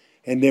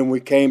 And then we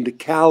came to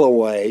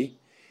Callaway.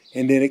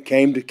 And then it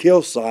came to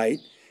Kilsyth.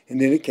 And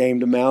then it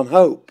came to Mount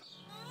Hope.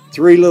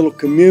 3 little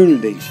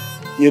communities,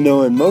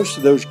 and most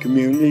of those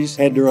communities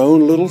had their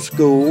own little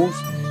schools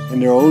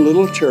and their own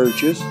little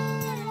churches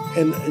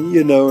and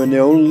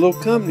their own little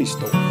company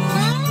store.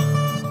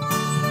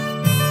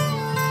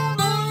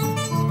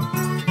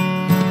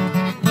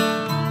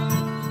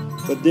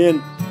 But then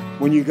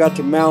when you got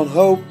to Mount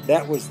Hope,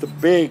 that was the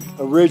big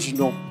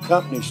original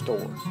company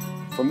store.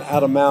 From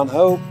out of Mount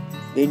Hope,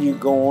 then you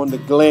go on to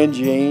Glen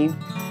Jean,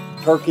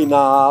 Turkey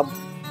Knob,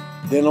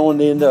 then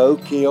on into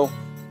Oak Hill.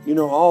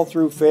 All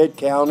through Fayette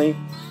County,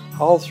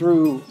 all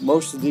through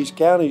most of these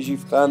counties, you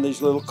find these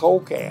little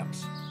coal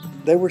camps.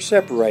 They were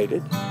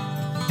separated.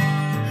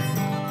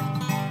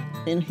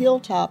 In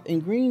Hilltop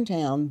and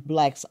Greentown,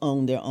 blacks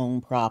owned their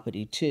own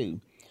property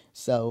too.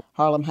 So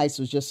Harlem Heights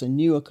was just a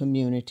newer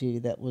community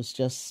that was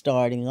just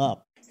starting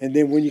up. And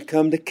then when you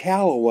come to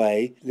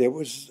Callaway, there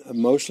was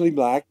mostly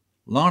black.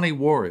 Lonnie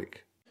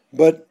Warwick.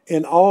 But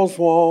in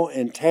Oswald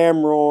and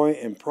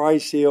Tamroy and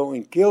Price Hill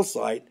and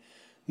Kilsyth,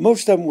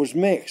 most of them was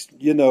mixed,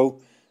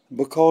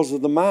 because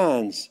of the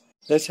mines.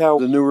 That's how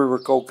the New River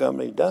Coal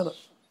Company done it.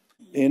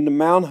 In the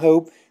Mount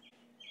Hope,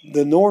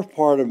 the north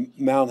part of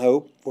Mount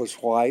Hope was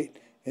white,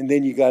 and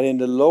then you got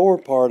into the lower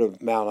part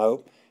of Mount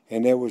Hope,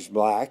 and it was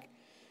black.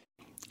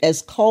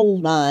 As coal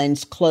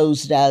mines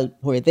closed out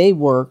where they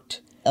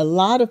worked, a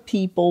lot of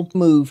people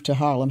moved to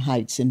Harlem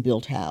Heights and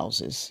built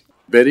houses.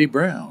 Betty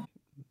Brown.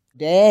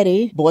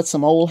 Daddy bought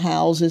some old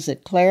houses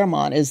at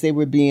Claremont as they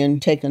were being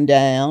taken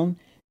down,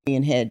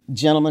 and had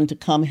gentlemen to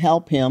come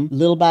help him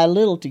little by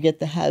little to get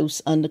the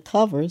house under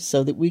cover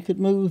so that we could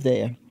move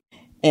there.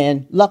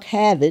 And luck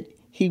have it,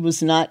 he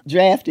was not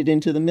drafted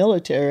into the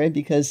military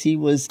because he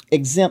was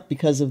exempt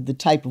because of the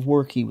type of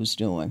work he was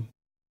doing.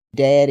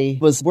 Daddy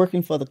was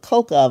working for the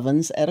coke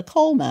ovens at a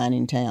coal mine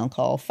in town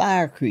called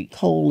Fire Creek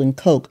Coal and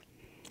Coke,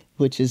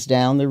 which is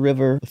down the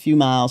river a few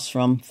miles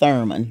from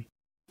Thurman.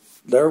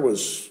 There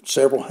was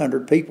several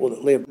hundred people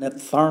that lived at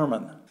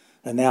Thurman,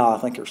 and now I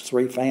think there's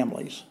 3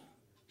 families.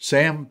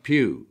 Sam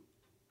Pugh.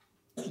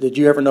 Did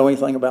you ever know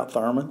anything about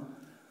Thurman?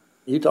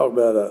 You talk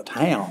about a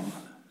town.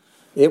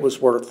 It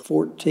was worth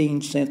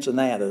 14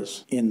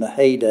 Cincinnatus in the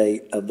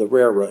heyday of the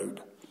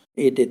railroad.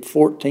 It did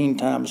 14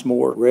 times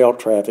more rail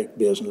traffic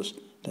business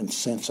than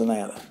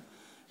Cincinnati.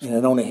 And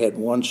it only had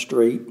one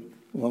street,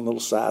 one little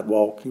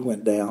sidewalk you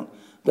went down,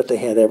 but they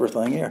had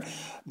everything there.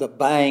 The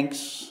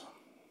banks,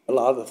 a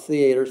lot of the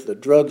theaters, the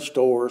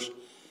drugstores,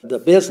 the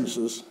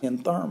businesses in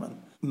Thurman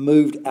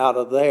moved out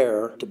of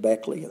there to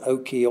Beckley and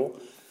Oak Hill.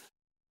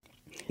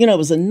 It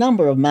was a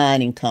number of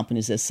mining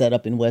companies that set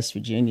up in West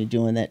Virginia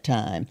during that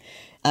time.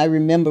 I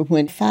remember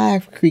when Fire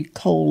Creek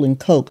Coal and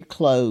Coke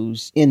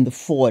closed in the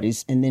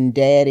 40s, and then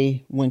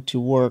Daddy went to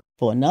work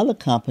for another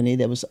company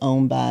that was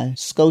owned by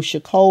Scotia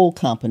Coal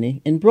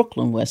Company in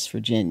Brooklyn, West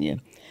Virginia.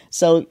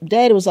 So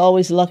Daddy was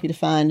always lucky to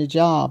find a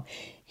job.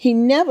 He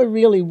never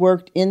really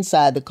worked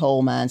inside the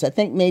coal mines. I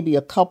think maybe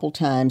a couple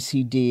times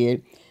he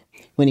did.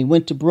 When he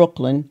went to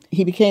Brooklyn,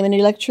 he became an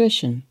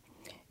electrician.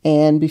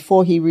 And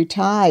before he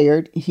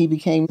retired, he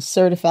became a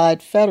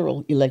certified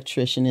federal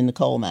electrician in the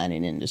coal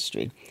mining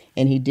industry.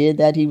 And he did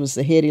that. He was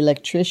the head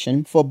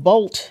electrician for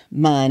Bolt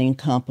Mining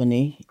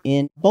Company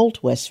in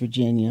Bolt, West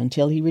Virginia,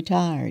 until he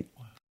retired.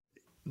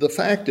 The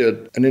fact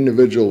that an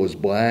individual was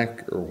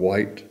black or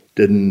white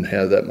didn't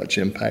have that much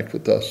impact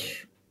with us.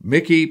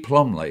 Mickey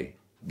Plumley.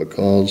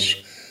 Because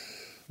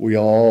we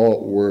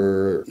all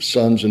were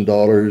sons and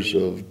daughters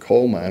of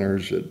coal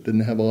miners that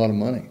didn't have a lot of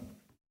money.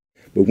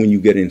 But when you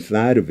get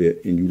inside of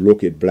it and you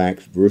look at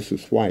blacks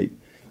versus white,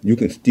 you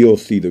can still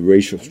see the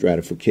racial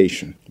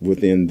stratification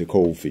within the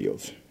coal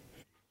fields.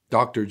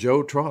 Dr.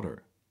 Joe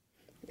Trotter.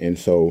 And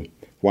so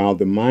while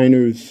the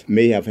miners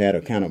may have had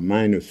a kind of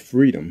miner's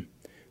freedom,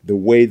 the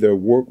way their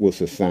work was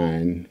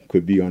assigned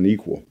could be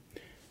unequal.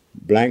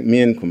 Black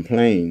men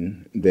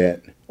complain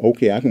that,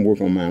 okay, I can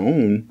work on my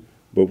own,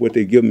 but what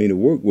they give me to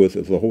work with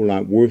is a whole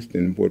lot worse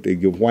than what they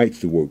give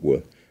whites to work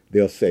with.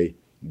 They'll say,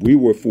 we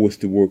were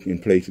forced to work in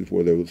places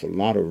where there was a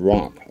lot of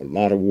rock, a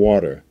lot of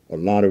water, a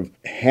lot of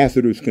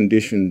hazardous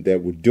conditions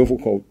that were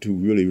difficult to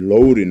really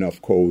load enough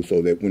coal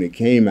so that when it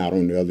came out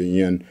on the other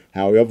end,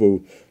 however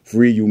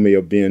free you may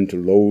have been to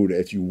load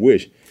as you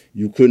wish,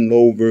 you couldn't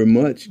load very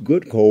much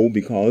good coal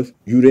because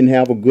you didn't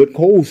have a good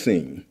coal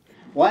seam.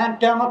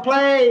 Went to my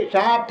place,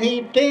 I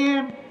peeped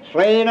in,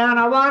 slayed on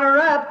the water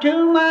up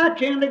too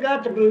much, and they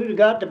got the blues,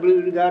 got the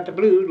blues, got the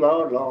blues,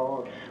 Lord,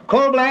 Lord.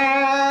 Coal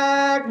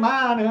black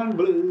mining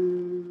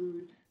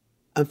blues.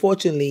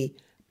 Unfortunately,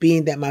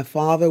 being that my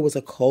father was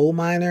a coal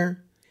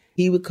miner,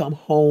 he would come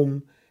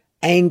home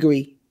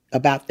angry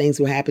about things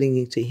were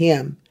happening to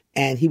him,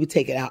 and he would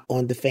take it out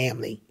on the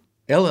family.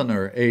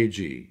 Eleanor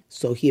A.G.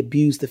 So he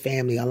abused the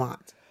family a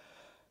lot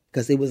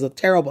because it was a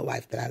terrible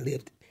life that I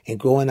lived. And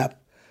growing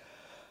up,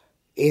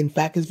 in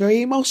fact, it's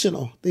very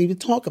emotional to even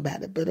talk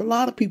about it. But a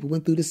lot of people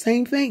went through the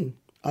same thing.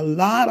 A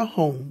lot of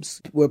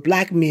homes where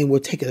black men were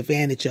taken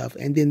advantage of,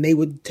 and then they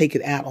would take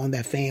it out on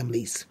their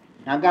families.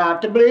 I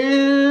got the blues,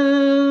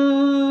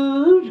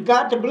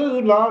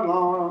 Lord,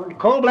 Lord,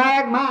 coal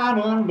black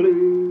mining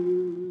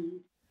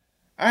blues.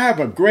 I have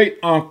a great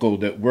uncle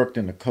that worked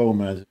in the coal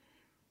mines.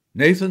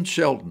 Nathan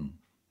Shelton.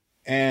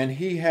 And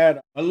he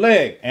had a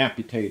leg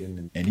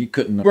amputated and he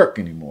couldn't work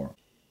anymore.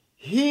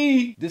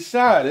 He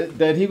decided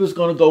that he was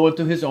going to go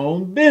into his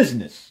own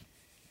business.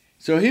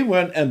 So he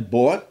went and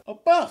bought a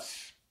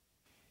bus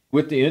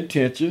with the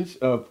intentions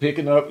of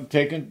picking up and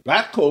taking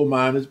black coal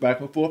miners back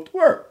and forth to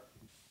work.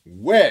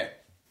 Well,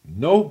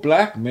 no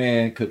black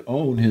man could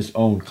own his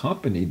own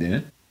company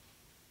then.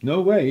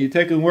 No way. He'd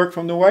taken work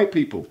from the white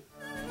people.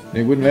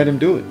 They wouldn't let him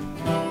do it.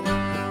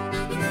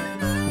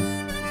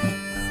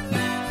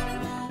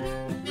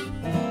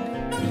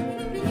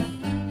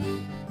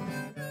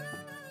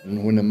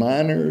 When the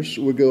miners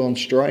would go on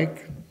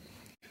strike,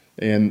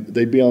 and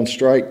they'd be on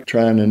strike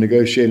trying to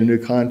negotiate a new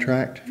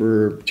contract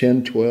for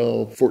 10,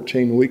 12,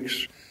 14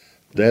 weeks,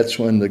 that's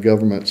when the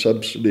government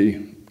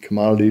subsidy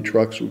commodity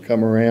trucks would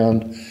come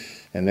around,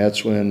 and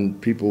that's when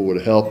people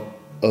would help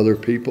other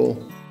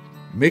people.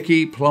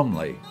 Mickey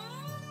Plumley.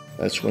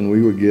 That's when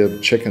we would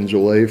give chickens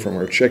away from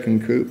our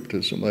chicken coop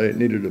to somebody that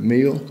needed a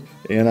meal.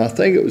 And I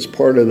think it was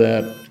part of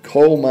that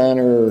coal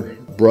miner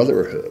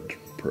brotherhood,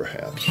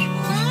 perhaps.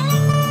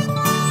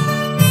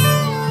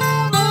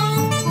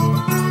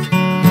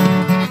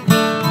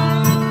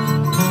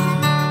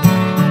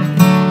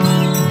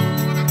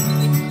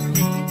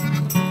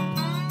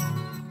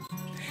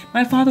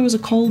 My father was a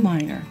coal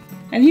miner,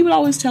 and he would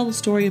always tell the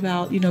story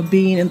about,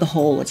 being in the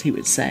hole, as he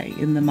would say,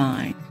 in the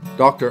mine.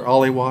 Dr.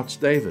 Ollie Watts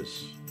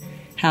Davis.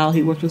 How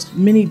he worked with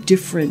many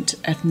different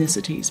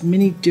ethnicities,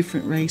 many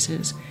different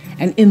races,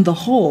 and in the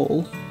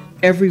hole,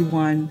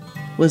 everyone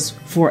was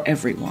for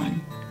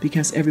everyone,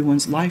 because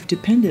everyone's life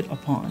depended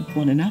upon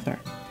one another.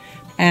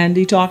 And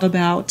he talked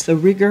about the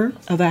rigor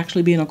of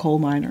actually being a coal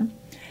miner,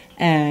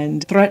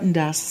 and threatened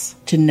us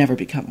to never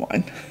become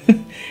one.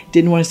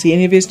 Didn't want to see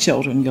any of his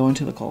children go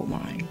into the coal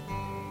mine.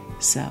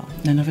 So,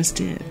 none of us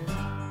did.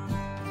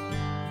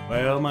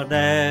 Well, my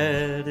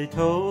daddy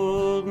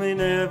told me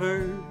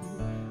never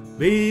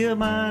be a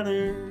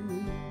miner.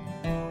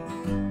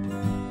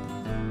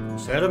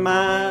 Said a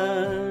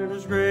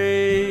miner's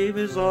grave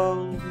is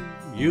all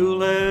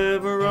you'll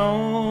ever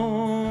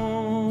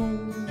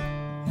own.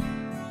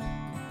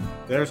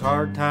 There's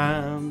hard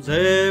times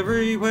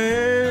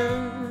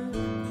everywhere,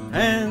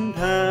 and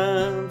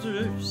times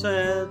are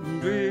sad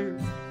and drear.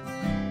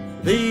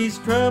 These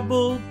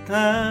troubled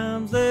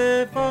times,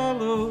 they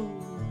follow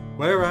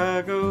where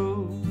I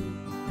go.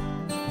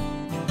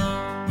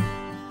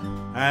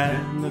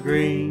 And the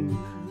green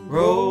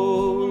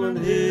rolling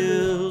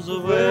hills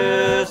of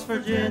West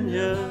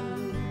Virginia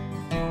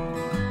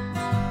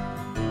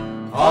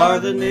are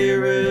the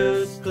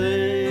nearest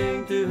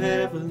thing to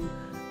heaven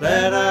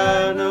that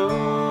I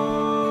know.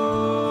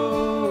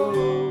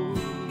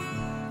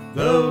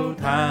 Though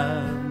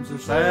times are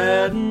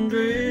sad and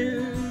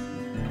drear,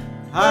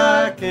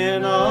 I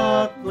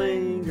cannot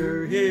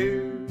linger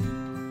here.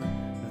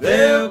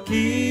 They'll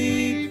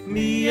keep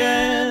me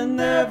and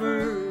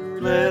never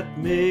let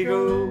me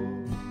go.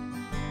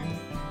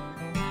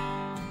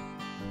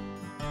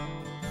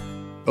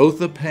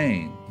 Oath of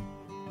Pain.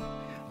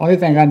 Only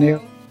thing I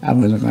knew, I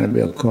wasn't going to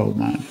build a coal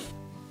mine.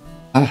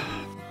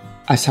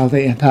 I saw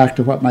the impact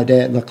of what my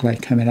dad looked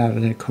like coming out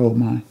of that coal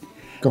mine.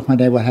 One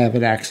day we'll have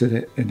an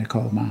accident in the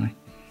coal mine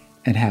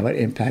and how it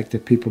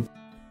impacted people.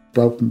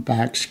 Broken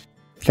backs,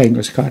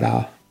 fingers cut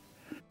off,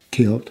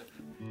 killed.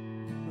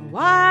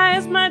 Why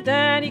is my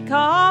daddy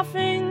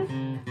coughing?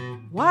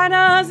 Why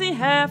does he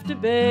have to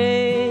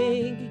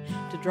beg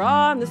to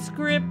draw on the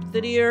script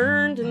that he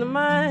earned in the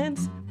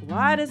mines?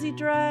 Why does he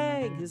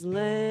drag his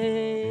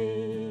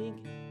leg?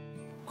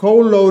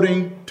 Coal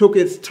loading took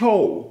its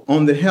toll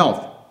on the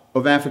health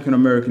of African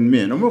American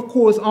men, and of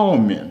course all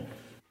men.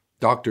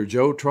 Dr.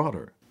 Joe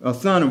Trotter, a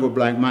son of a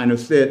black miner,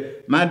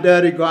 said, "My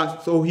daddy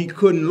got so he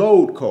couldn't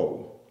load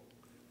coal.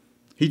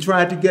 He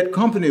tried to get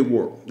company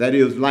work, that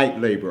is light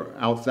labor,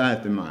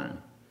 outside the mine.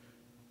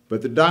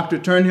 But the doctor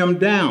turned him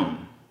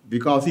down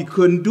because he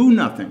couldn't do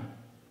nothing.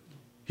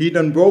 He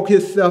done broke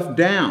himself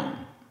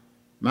down.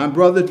 My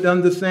brother's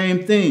done the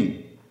same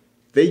thing.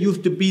 They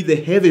used to be the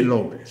heavy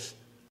loaders.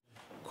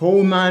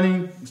 Coal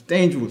mining is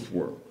dangerous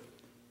work.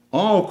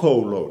 All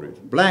coal loaders,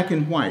 black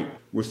and white,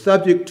 were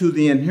subject to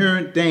the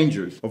inherent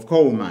dangers of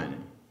coal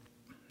mining.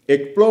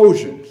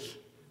 Explosions,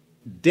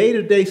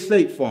 day-to-day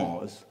slate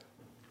falls,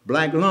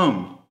 black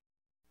lung.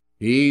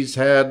 He's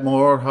had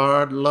more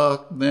hard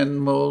luck than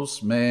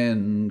most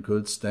men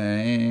could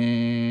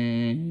stand.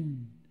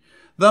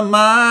 The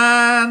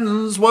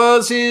mines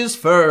was his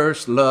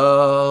first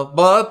love,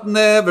 but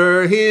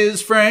never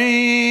his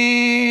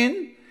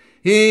friend.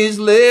 He's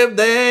lived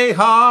a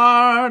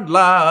hard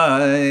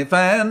life,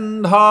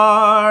 and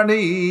hard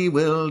he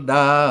will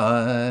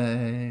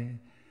die.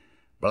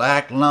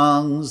 Black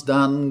lungs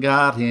done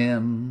got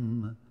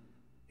him,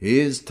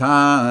 his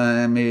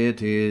time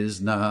it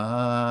is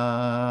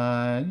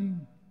nigh.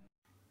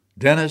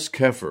 Dennis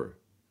Keffer.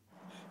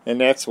 And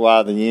that's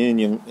why the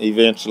Union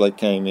eventually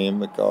came in,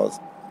 because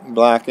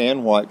black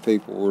and white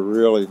people were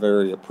really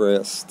very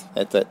oppressed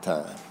at that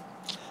time.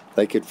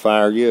 They could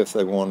fire you if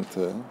they wanted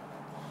to.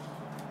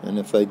 And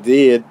if they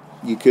did,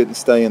 you couldn't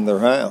stay in their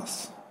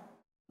house.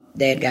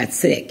 Dad got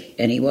sick,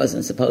 and he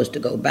wasn't supposed to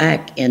go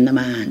back in the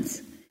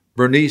mines.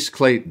 Bernice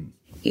Clayton.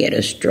 He had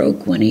a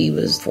stroke when he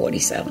was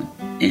 47,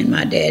 and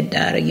my dad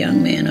died a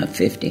young man of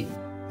 50.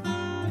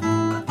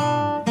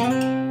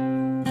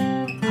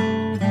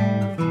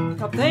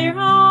 Up there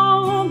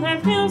on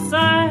that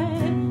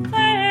hillside,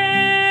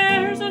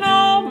 there's an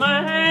old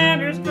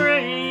miner's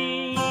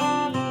grave.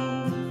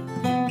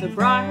 The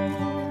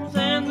briars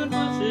and the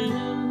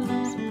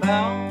bushes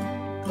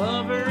about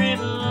covering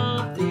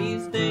up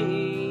these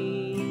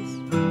days,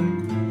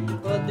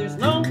 but there's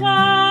no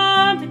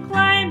one to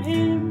claim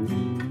him,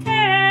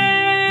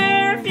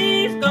 care if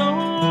he's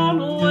gone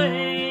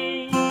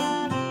away,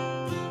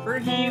 for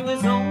he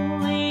was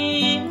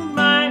only a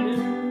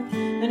miner,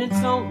 and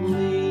it's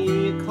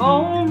only a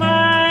coal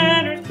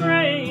miner's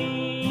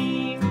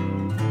grave.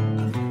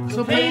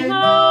 So pay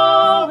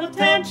no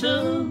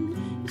attention,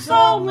 it's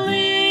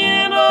only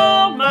an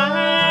old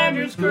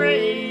miner's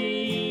grave.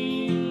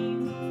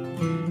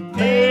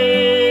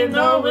 Pay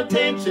no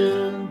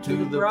attention to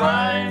the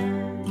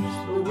briars,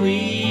 the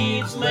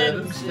weeds, let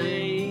them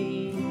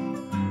stay.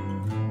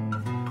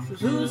 'Cause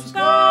who's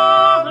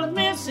gonna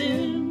miss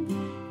him,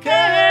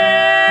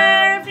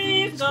 care if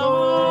he's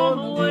gone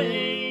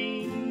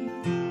away,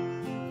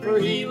 for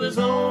he was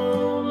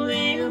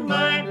only a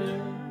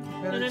miner,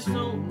 and it's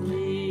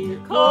only a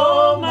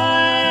coal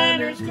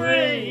miner's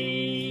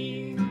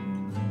grave.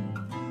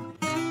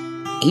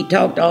 He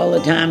talked all the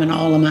time, and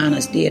all the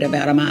miners did,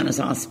 about a miners'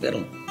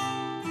 hospital.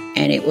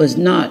 And it was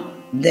not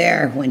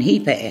there when he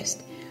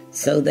passed.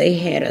 So they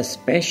had a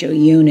special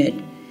unit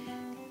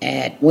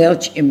at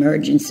Welch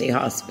Emergency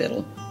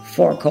Hospital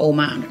for coal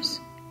miners.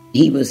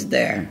 He was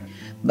there.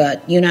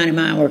 But United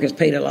Mine Workers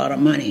paid a lot of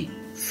money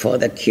for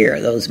the cure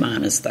of those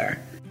miners there.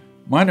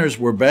 Miners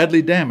were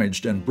badly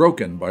damaged and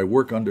broken by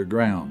work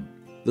underground.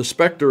 The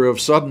specter of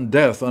sudden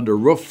death under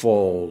roof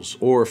falls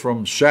or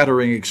from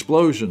shattering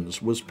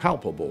explosions was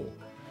palpable,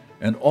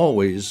 and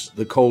always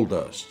the coal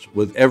dust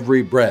with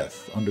every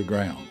breath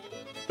underground.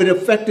 It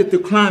affected the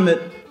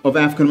climate of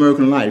African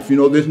American life. You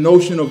know, this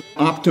notion of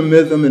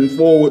optimism and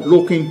forward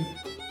looking.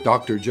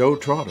 Dr. Joe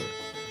Trotter.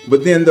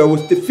 But then there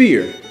was the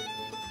fear.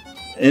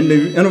 In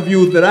the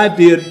interviews that I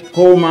did,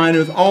 coal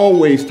miners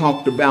always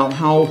talked about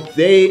how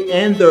they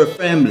and their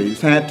families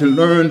had to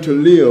learn to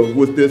live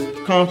with this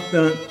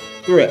constant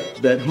threat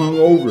that hung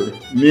over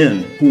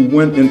men who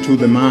went into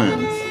the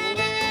mines.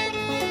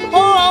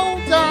 Oh,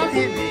 old John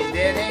Henry,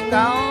 dead and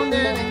gone,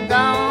 dead and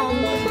gone.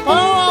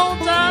 Oh, old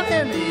John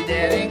Henry,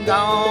 dead and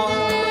gone.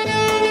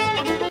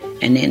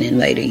 And then in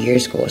later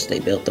years, of course, they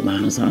built the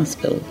miners'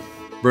 hospital.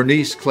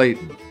 Bernice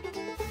Clayton.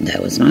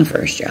 That was my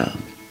first job.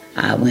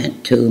 I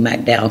went to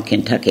McDowell,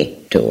 Kentucky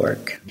to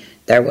work.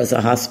 There was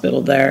a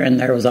hospital there, and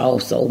there was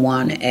also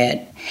one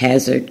at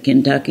Hazard,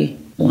 Kentucky,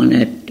 one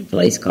at a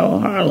place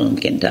called Harlem,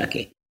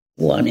 Kentucky,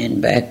 one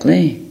in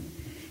Beckley,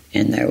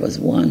 and there was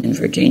one in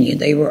Virginia.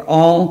 They were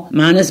all,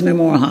 Miners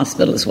Memorial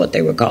Hospital is what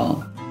they were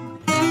called.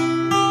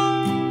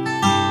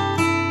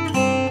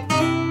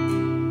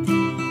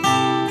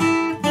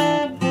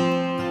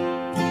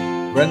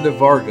 Brenda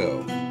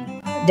Vargo.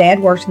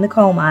 Dad worked in the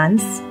coal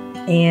mines,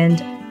 and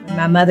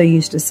my mother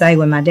used to say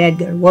when my dad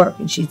go to work,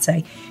 and she'd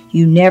say,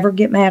 you never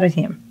get mad at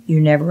him.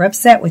 You're never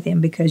upset with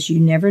him because you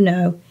never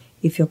know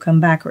if he'll come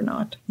back or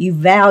not. You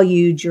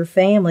valued your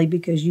family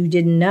because you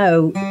didn't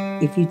know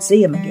if you'd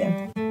see him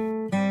again.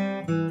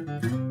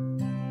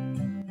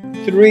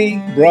 3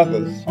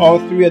 brothers. All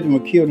 3 of them were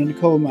killed in the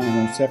coal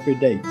mine on separate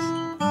dates.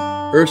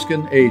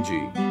 Erskine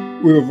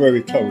Agee. We were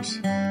very close.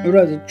 It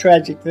was a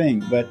tragic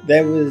thing, but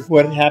that was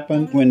what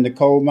happened when the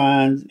coal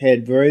mines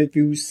had very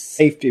few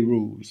safety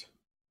rules.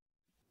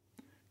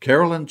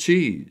 Carolyn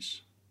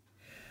Cheese.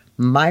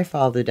 My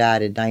father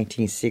died in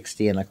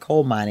 1960 in a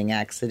coal mining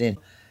accident.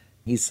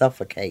 He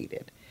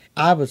suffocated.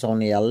 I was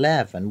only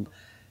 11.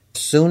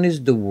 As soon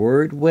as the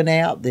word went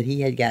out that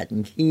he had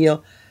gotten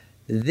killed,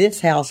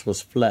 this house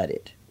was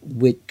flooded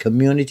with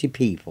community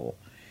people.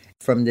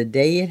 From the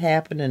day it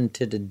happened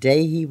until the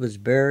day he was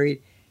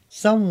buried,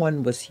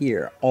 someone was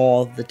here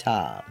all the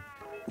time.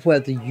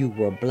 Whether you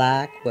were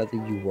black, whether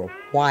you were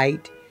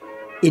white,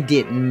 it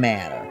didn't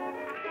matter.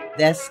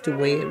 That's the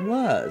way it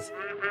was.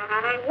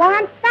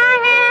 Once I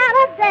had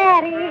a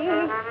daddy,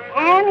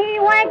 and he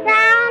went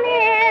down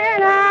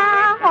in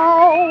a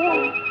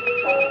hole.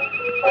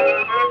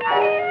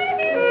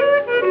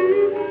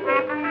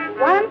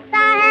 Once I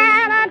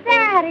had a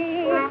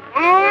daddy,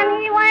 and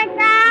he went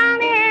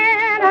down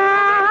in a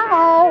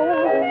hole.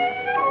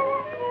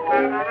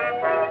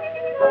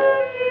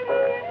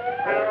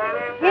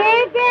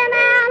 Digging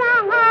out a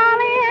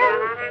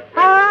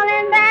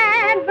hauling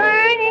that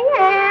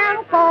Birmingham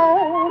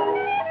coal.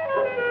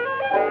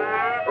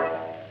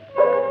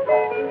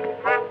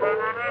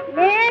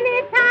 Many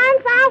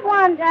times I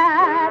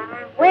wondered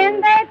when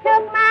they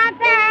took my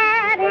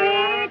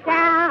daddy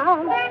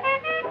down.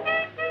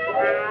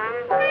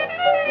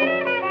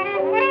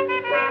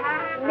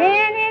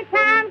 Many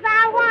times I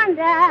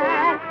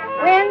wondered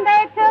when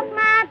they took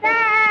my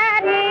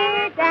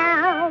daddy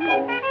down.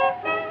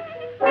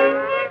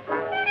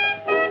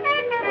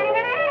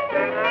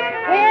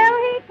 Will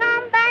he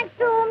come back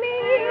to me?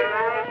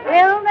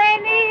 Will they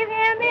leave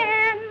him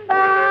in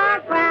the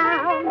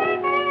ground?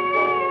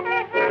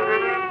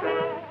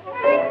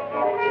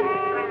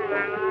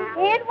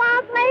 It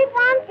was late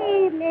one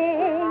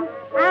evening,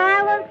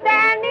 I was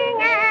standing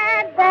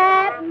at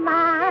that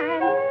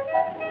mine.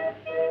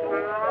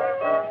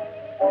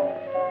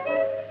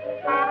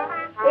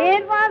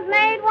 It was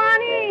late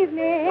one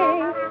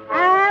evening,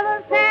 I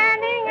was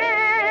standing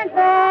at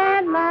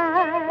that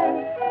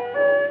mine.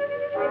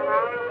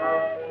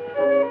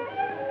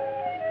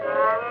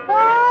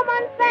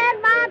 Someone said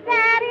my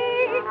daddy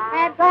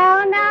had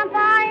gone down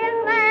flying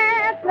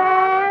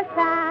last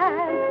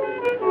time.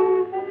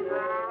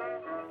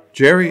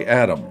 Jerry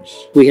Adams.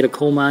 We had a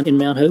coal mine in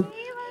Mount Hope,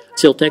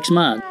 Siltex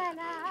Mine.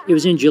 It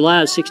was in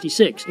July of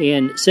 '66,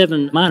 and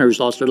 7 miners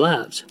lost their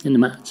lives in the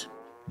mines.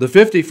 The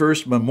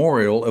 51st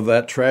memorial of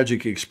that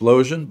tragic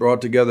explosion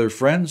brought together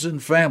friends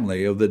and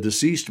family of the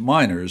deceased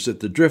miners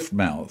at the drift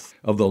mouth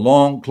of the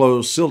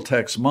long-closed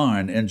Siltex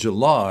mine in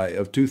July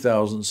of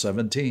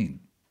 2017.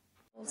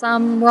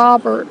 I'm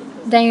Robert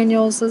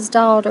Daniels'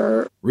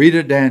 daughter.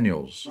 Rita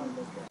Daniels.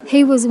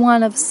 He was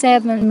one of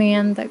 7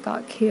 men that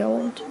got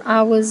killed.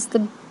 I was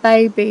the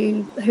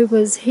baby who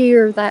was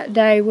here that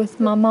day with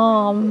my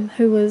mom,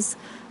 who was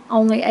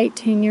only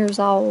 18 years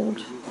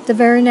old. The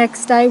very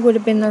next day would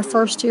have been their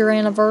first-year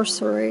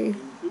anniversary.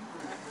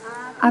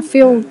 I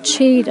feel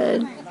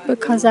cheated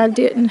because I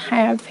didn't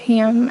have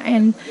him,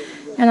 and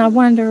I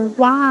wonder,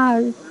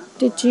 why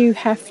did you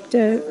have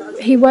to...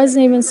 He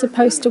wasn't even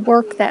supposed to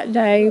work that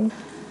day.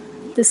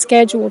 The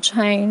schedule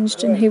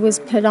changed, and he was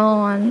put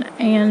on,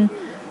 and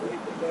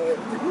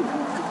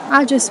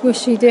I just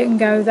wish he didn't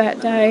go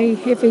that day,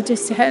 if he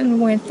just hadn't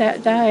went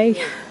that day.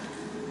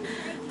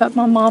 But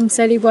my mom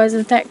said he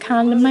wasn't that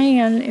kind of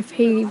man. If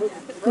he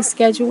was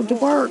scheduled to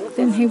work,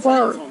 then he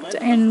worked.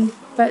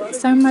 But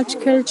so much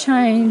could have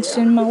changed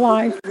in my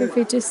life if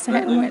he just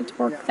hadn't went to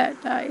work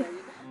that day.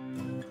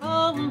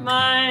 A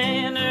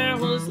miner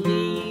was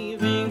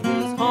leaving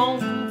his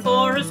home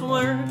for his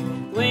work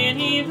when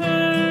he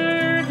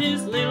heard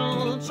his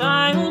little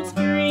child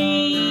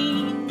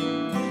scream.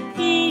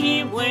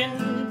 He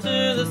went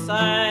to the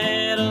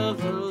side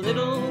of the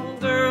little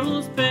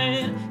girl's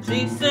bed.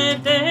 She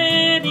said,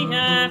 "Daddy,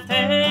 I've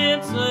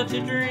had such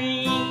a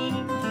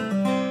dream.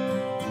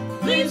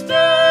 Please,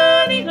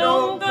 Daddy,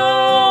 don't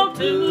go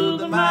to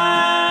the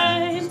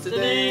mines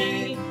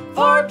today,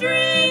 for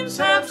dreams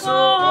have so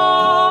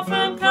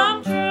often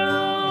come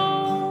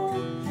true.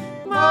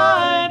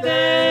 My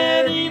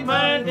daddy,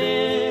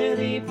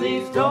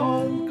 please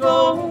don't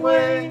go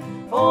away,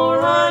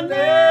 for I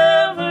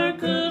never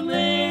could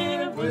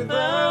live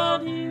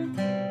without you."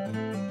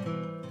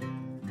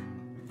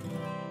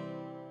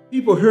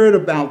 People heard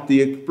about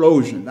the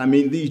explosion. I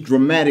mean, these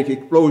dramatic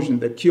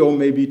explosions that kill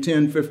maybe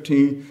 10,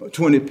 15,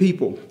 20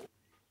 people.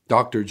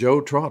 Dr.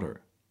 Joe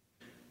Trotter.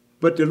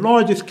 But the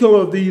largest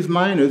killer of these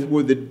miners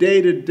were the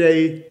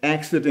day-to-day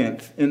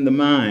accidents in the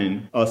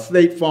mine. A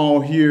slate fall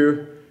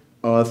here,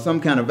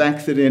 some kind of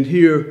accident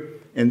here,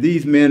 and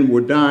these men were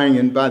dying.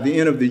 And by the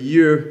end of the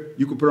year,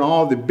 you could put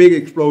all the big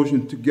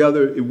explosions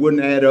together. It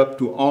wouldn't add up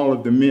to all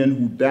of the men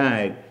who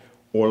died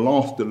or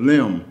lost a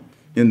limb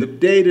in the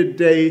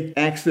day-to-day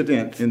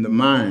accidents in the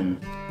mine.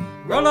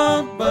 Roll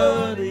on,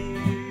 buddy,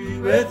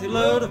 with your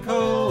load of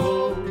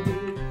coal.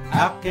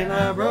 How can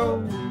I roll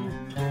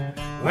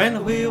when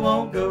the wheel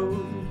won't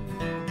go?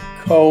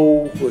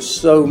 Coal was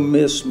so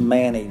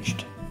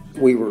mismanaged.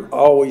 We were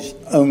always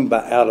owned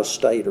by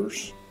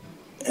out-of-staters,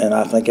 and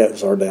I think that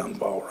was our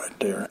downfall right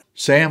there.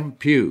 Sam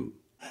Pugh.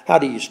 How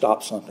do you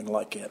stop something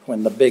like that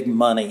when the big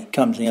money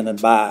comes in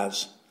and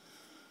buys?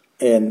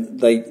 And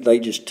they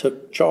just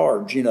took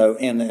charge, you know.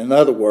 And in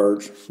other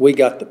words, we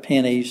got the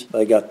pennies,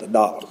 they got the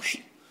dollars.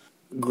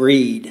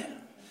 Greed.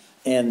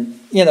 And,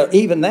 you know,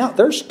 even now,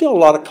 there's still a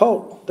lot of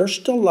coal. There's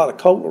still a lot of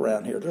coal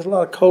around here. There's a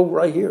lot of coal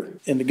right here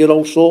in the good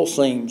old soil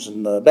seams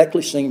and the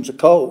Beckley seams of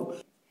coal.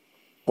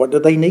 What do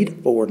they need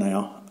it for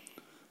now?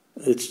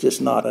 It's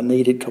just not a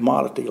needed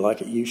commodity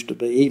like it used to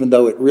be, even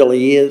though it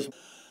really is.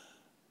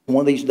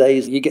 One of these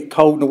days, you get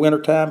cold in the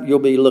wintertime, you'll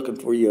be looking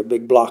for you a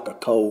big block of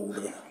coal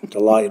to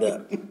light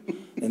up.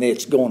 And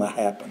it's going to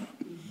happen.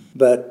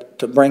 But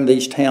to bring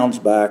these towns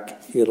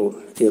back, it'll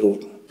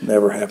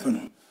never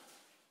happen.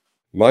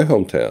 My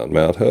hometown,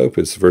 Mount Hope,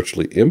 is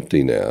virtually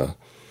empty now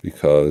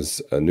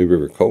because a New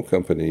River Coal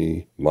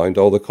Company mined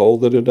all the coal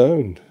that it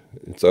owned.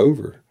 It's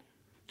over.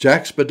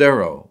 Jack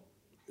Spadaro.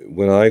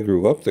 When I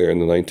grew up there in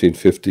the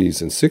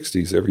 1950s and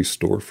 60s, every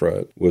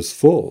storefront was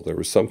full. There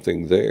was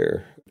something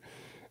there.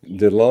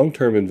 The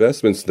long-term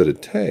investments that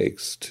it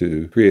takes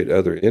to create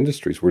other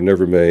industries were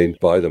never made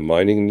by the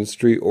mining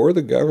industry or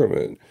the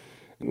government.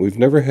 We've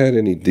never had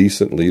any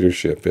decent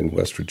leadership in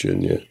West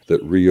Virginia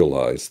that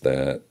realized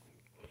that.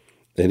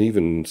 And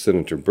even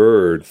Senator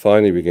Byrd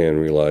finally began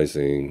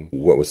realizing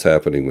what was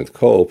happening with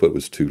coal, but it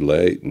was too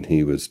late, and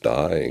he was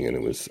dying, and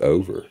it was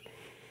over.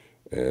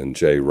 And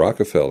Jay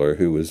Rockefeller,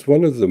 who was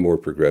one of the more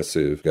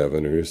progressive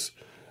governors,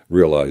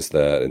 realized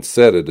that and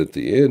said it at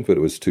the end, but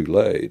it was too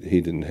late.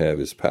 He didn't have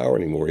his power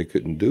anymore. He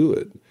couldn't do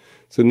it.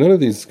 So none of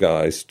these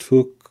guys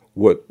took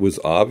what was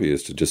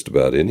obvious to just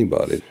about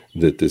anybody,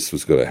 that this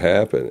was going to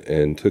happen,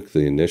 and took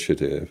the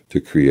initiative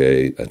to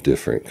create a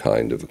different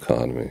kind of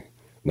economy.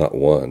 Not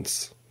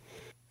once.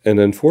 And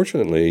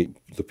unfortunately,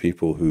 the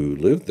people who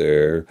live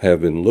there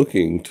have been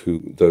looking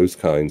to those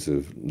kinds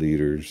of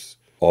leaders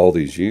all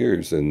these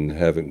years and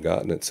haven't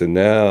gotten it. So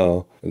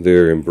now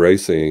they're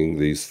embracing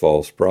these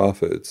false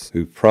prophets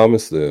who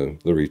promise them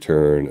the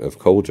return of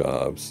coal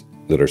jobs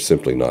that are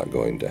simply not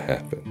going to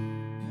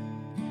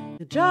happen.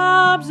 The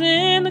jobs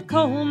in the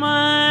coal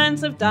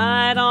mines have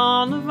died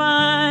on the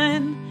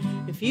vine.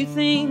 If you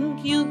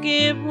think you'll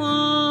get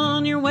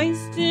one, you're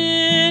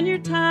wasting your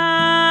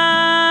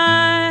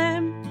time.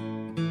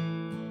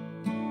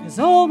 'Cause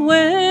old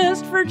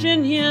West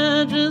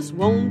Virginia just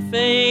won't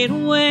fade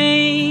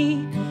away.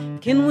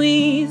 Can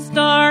we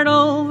start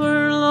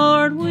over,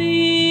 Lord?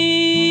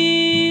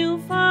 We'll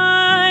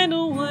find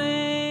a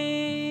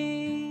way.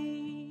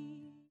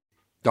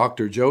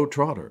 Dr. Joe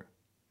Trotter.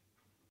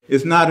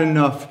 It's not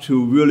enough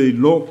to really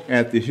look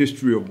at the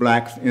history of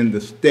blacks in the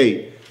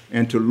state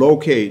and to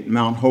locate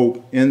Mount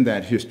Hope in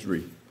that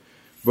history.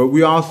 But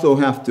we also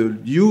have to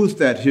use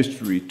that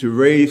history to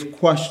raise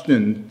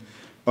questions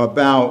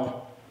about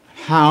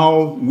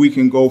how we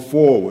can go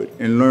forward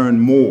and learn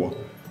more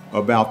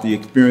about the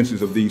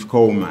experiences of these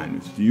coal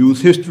miners, to use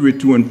history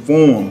to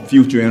inform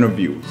future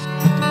interviews.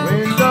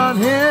 When John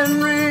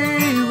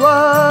Henry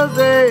was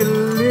a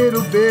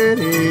little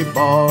bitty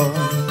boy,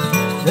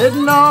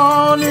 sitting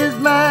on his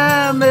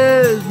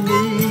mama's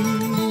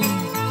knee,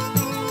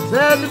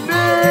 said the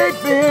big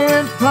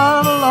Ben's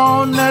tunnel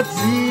on that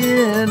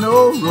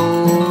C&O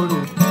road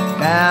is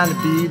bound to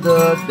be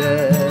the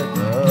death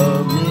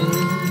of me.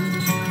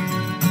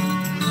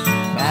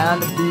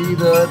 Bound to be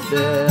the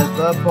death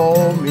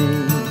upon me.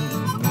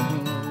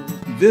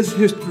 This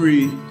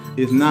history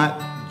is not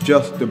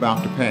just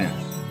about the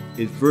past.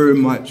 It's very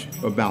much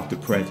about the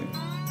present.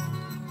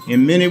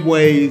 In many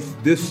ways,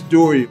 this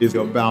story is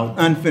about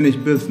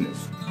unfinished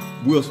business.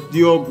 We're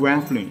still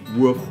grappling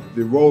with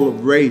the role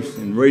of race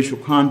and racial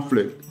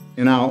conflict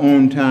in our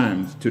own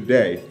times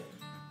today.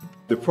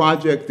 The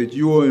project that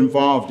you are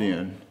involved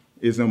in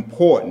is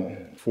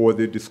important for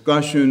the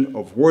discussion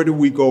of where do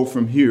we go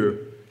from here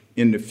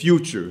in the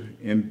future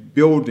in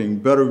building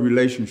better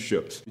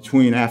relationships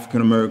between African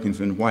Americans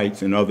and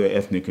whites and other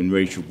ethnic and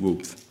racial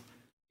groups.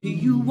 Do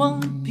you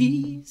want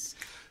peace?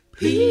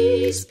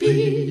 Peace,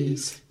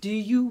 peace. Do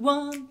you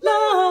want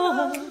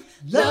love?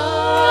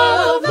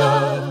 Love,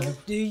 love.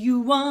 Do you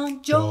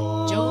want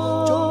joy?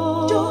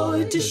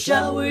 Joy to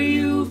shower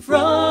you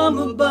from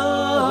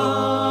above.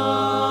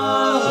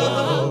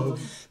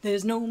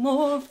 There's no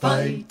more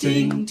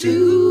fighting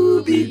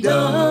to be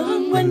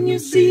done when you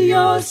see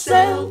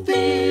yourself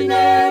in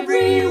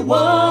everyone.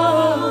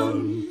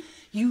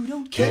 You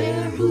don't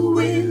care who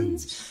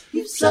wins,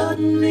 you've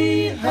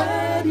suddenly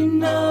had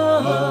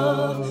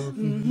enough.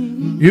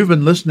 You've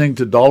been listening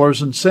to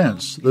Dollars and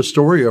Cents. The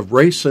story of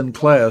race and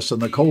class in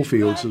the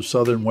coalfields of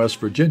southern West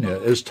Virginia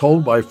is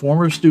told by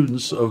former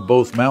students of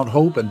both Mount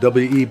Hope and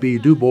W.E.B.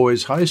 Du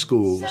Bois High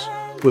Schools,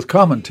 with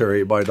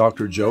commentary by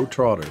Dr. Joe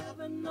Trotter.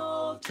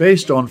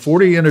 Based on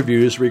 40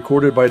 interviews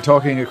recorded by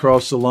Talking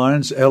Across the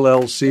Lines,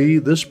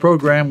 LLC, this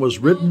program was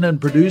written and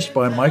produced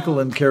by Michael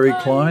and Carrie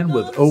Klein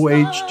with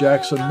O.H.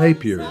 Jackson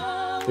Napier.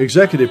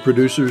 Executive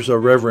producers are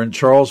Reverend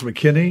Charles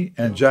McKinney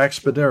and Jack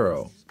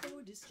Spadero.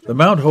 The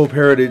Mount Hope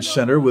Heritage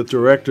Center, with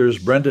directors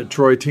Brenda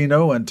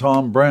Troitino and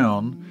Tom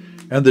Brown,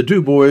 and the Du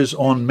Bois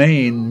on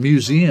Main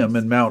Museum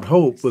in Mount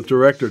Hope, with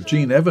director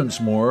Gene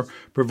Evansmore,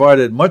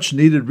 provided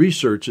much-needed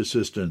research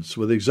assistance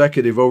with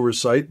executive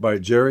oversight by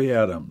Jerry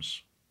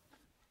Adams.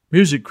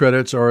 Music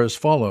credits are as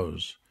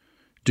follows.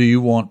 Do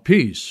You Want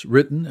Peace,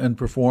 written and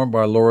performed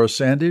by Laura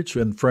Sandich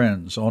and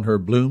Friends on her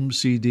Bloom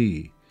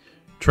CD.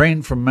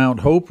 Train from Mount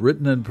Hope,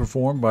 written and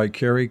performed by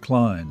Carrie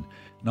Klein.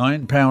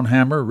 9-Pound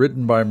Hammer,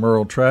 written by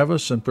Merle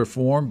Travis and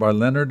performed by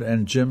Leonard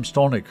and Jim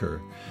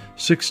Stoniker.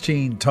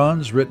 16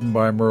 Tons, written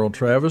by Merle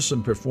Travis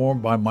and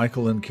performed by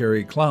Michael and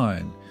Carrie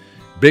Klein.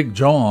 Big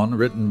John,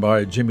 written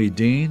by Jimmy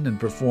Dean and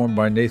performed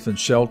by Nathan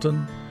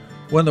Shelton.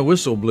 When the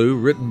Whistle Blew,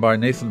 written by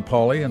Nathan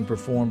Pauly and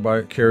performed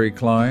by Carrie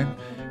Klein.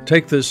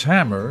 Take This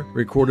Hammer,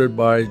 recorded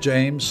by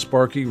James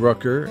Sparky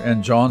Rucker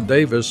and John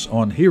Davis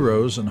on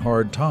Heroes and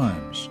Hard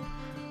Times.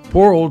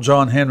 Poor Old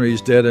John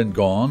Henry's Dead and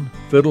Gone,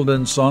 fiddled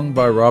and sung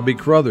by Robbie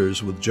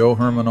Crothers with Joe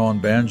Herman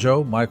on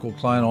banjo, Michael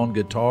Klein on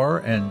guitar,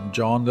 and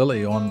John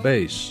Lilly on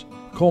bass.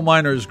 Coal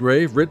Miner's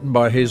Grave, written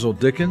by Hazel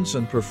Dickens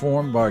and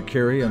performed by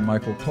Carrie and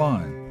Michael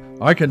Klein.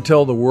 I Can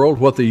Tell the World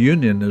What the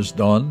Union Has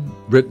Done,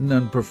 written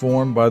and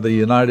performed by the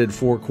United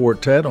Four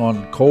Quartet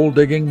on Coal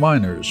Digging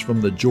Miners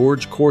from the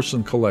George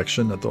Corson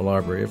Collection at the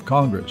Library of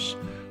Congress.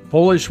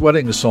 Polish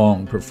Wedding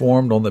Song,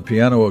 performed on the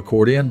piano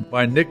accordion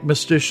by Nick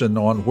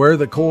Mistician on Where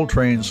the Coal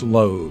Trains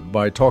Load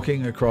by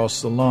Talking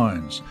Across the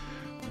Lines.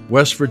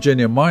 West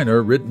Virginia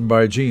Miner, written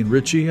by Gene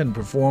Ritchie and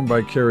performed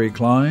by Carrie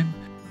Klein.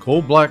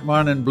 Coal Black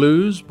Mine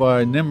Blues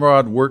by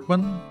Nimrod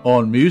Workman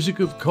on Music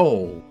of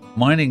Coal.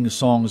 Mining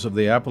Songs of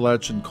the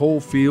Appalachian Coal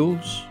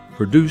Fields,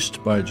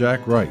 produced by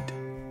Jack Wright.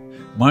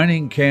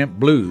 Mining Camp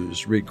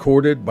Blues,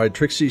 recorded by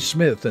Trixie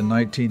Smith in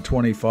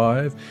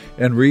 1925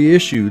 and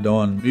reissued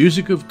on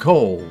Music of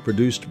Coal,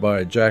 produced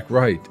by Jack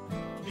Wright.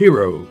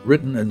 Hero,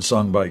 written and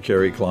sung by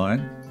Carrie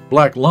Klein.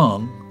 Black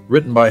Lung,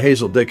 written by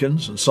Hazel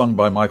Dickens and sung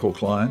by Michael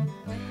Klein.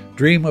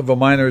 Dream of a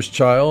Miner's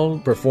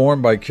Child,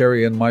 performed by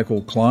Carrie and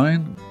Michael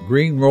Klein.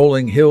 Green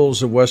Rolling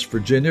Hills of West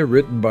Virginia,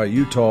 written by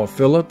Utah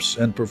Phillips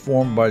and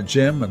performed by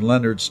Jim and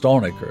Leonard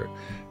Stoniker.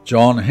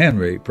 John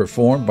Henry,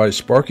 performed by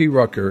Sparky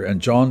Rucker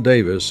and John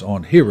Davis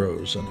on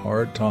Heroes and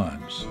Hard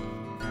Times.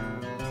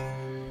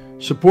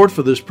 Support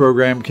for this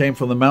program came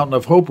from the Mountain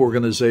of Hope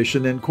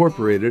Organization,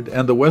 Incorporated,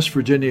 and the West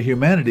Virginia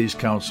Humanities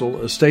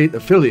Council, a state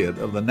affiliate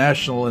of the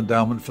National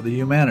Endowment for the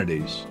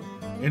Humanities.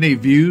 Any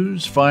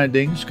views,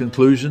 findings,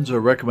 conclusions,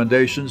 or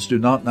recommendations do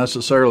not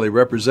necessarily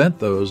represent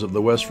those of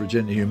the West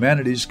Virginia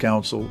Humanities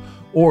Council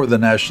or the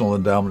National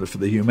Endowment for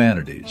the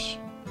Humanities.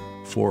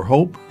 For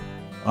Hope,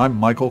 I'm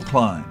Michael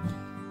Klein.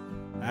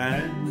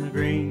 And the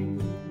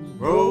green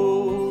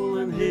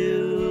rolling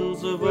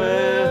hills of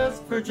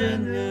West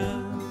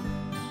Virginia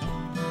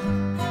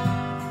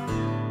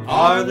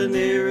are the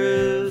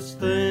nearest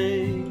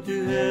thing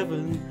to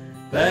heaven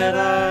that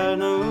I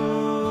know.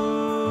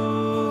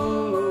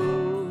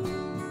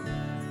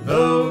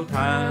 Though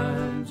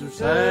times are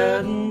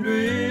sad and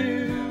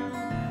drear,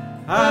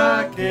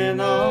 I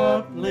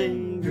cannot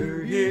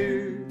linger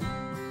here.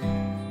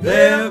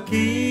 They'll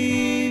keep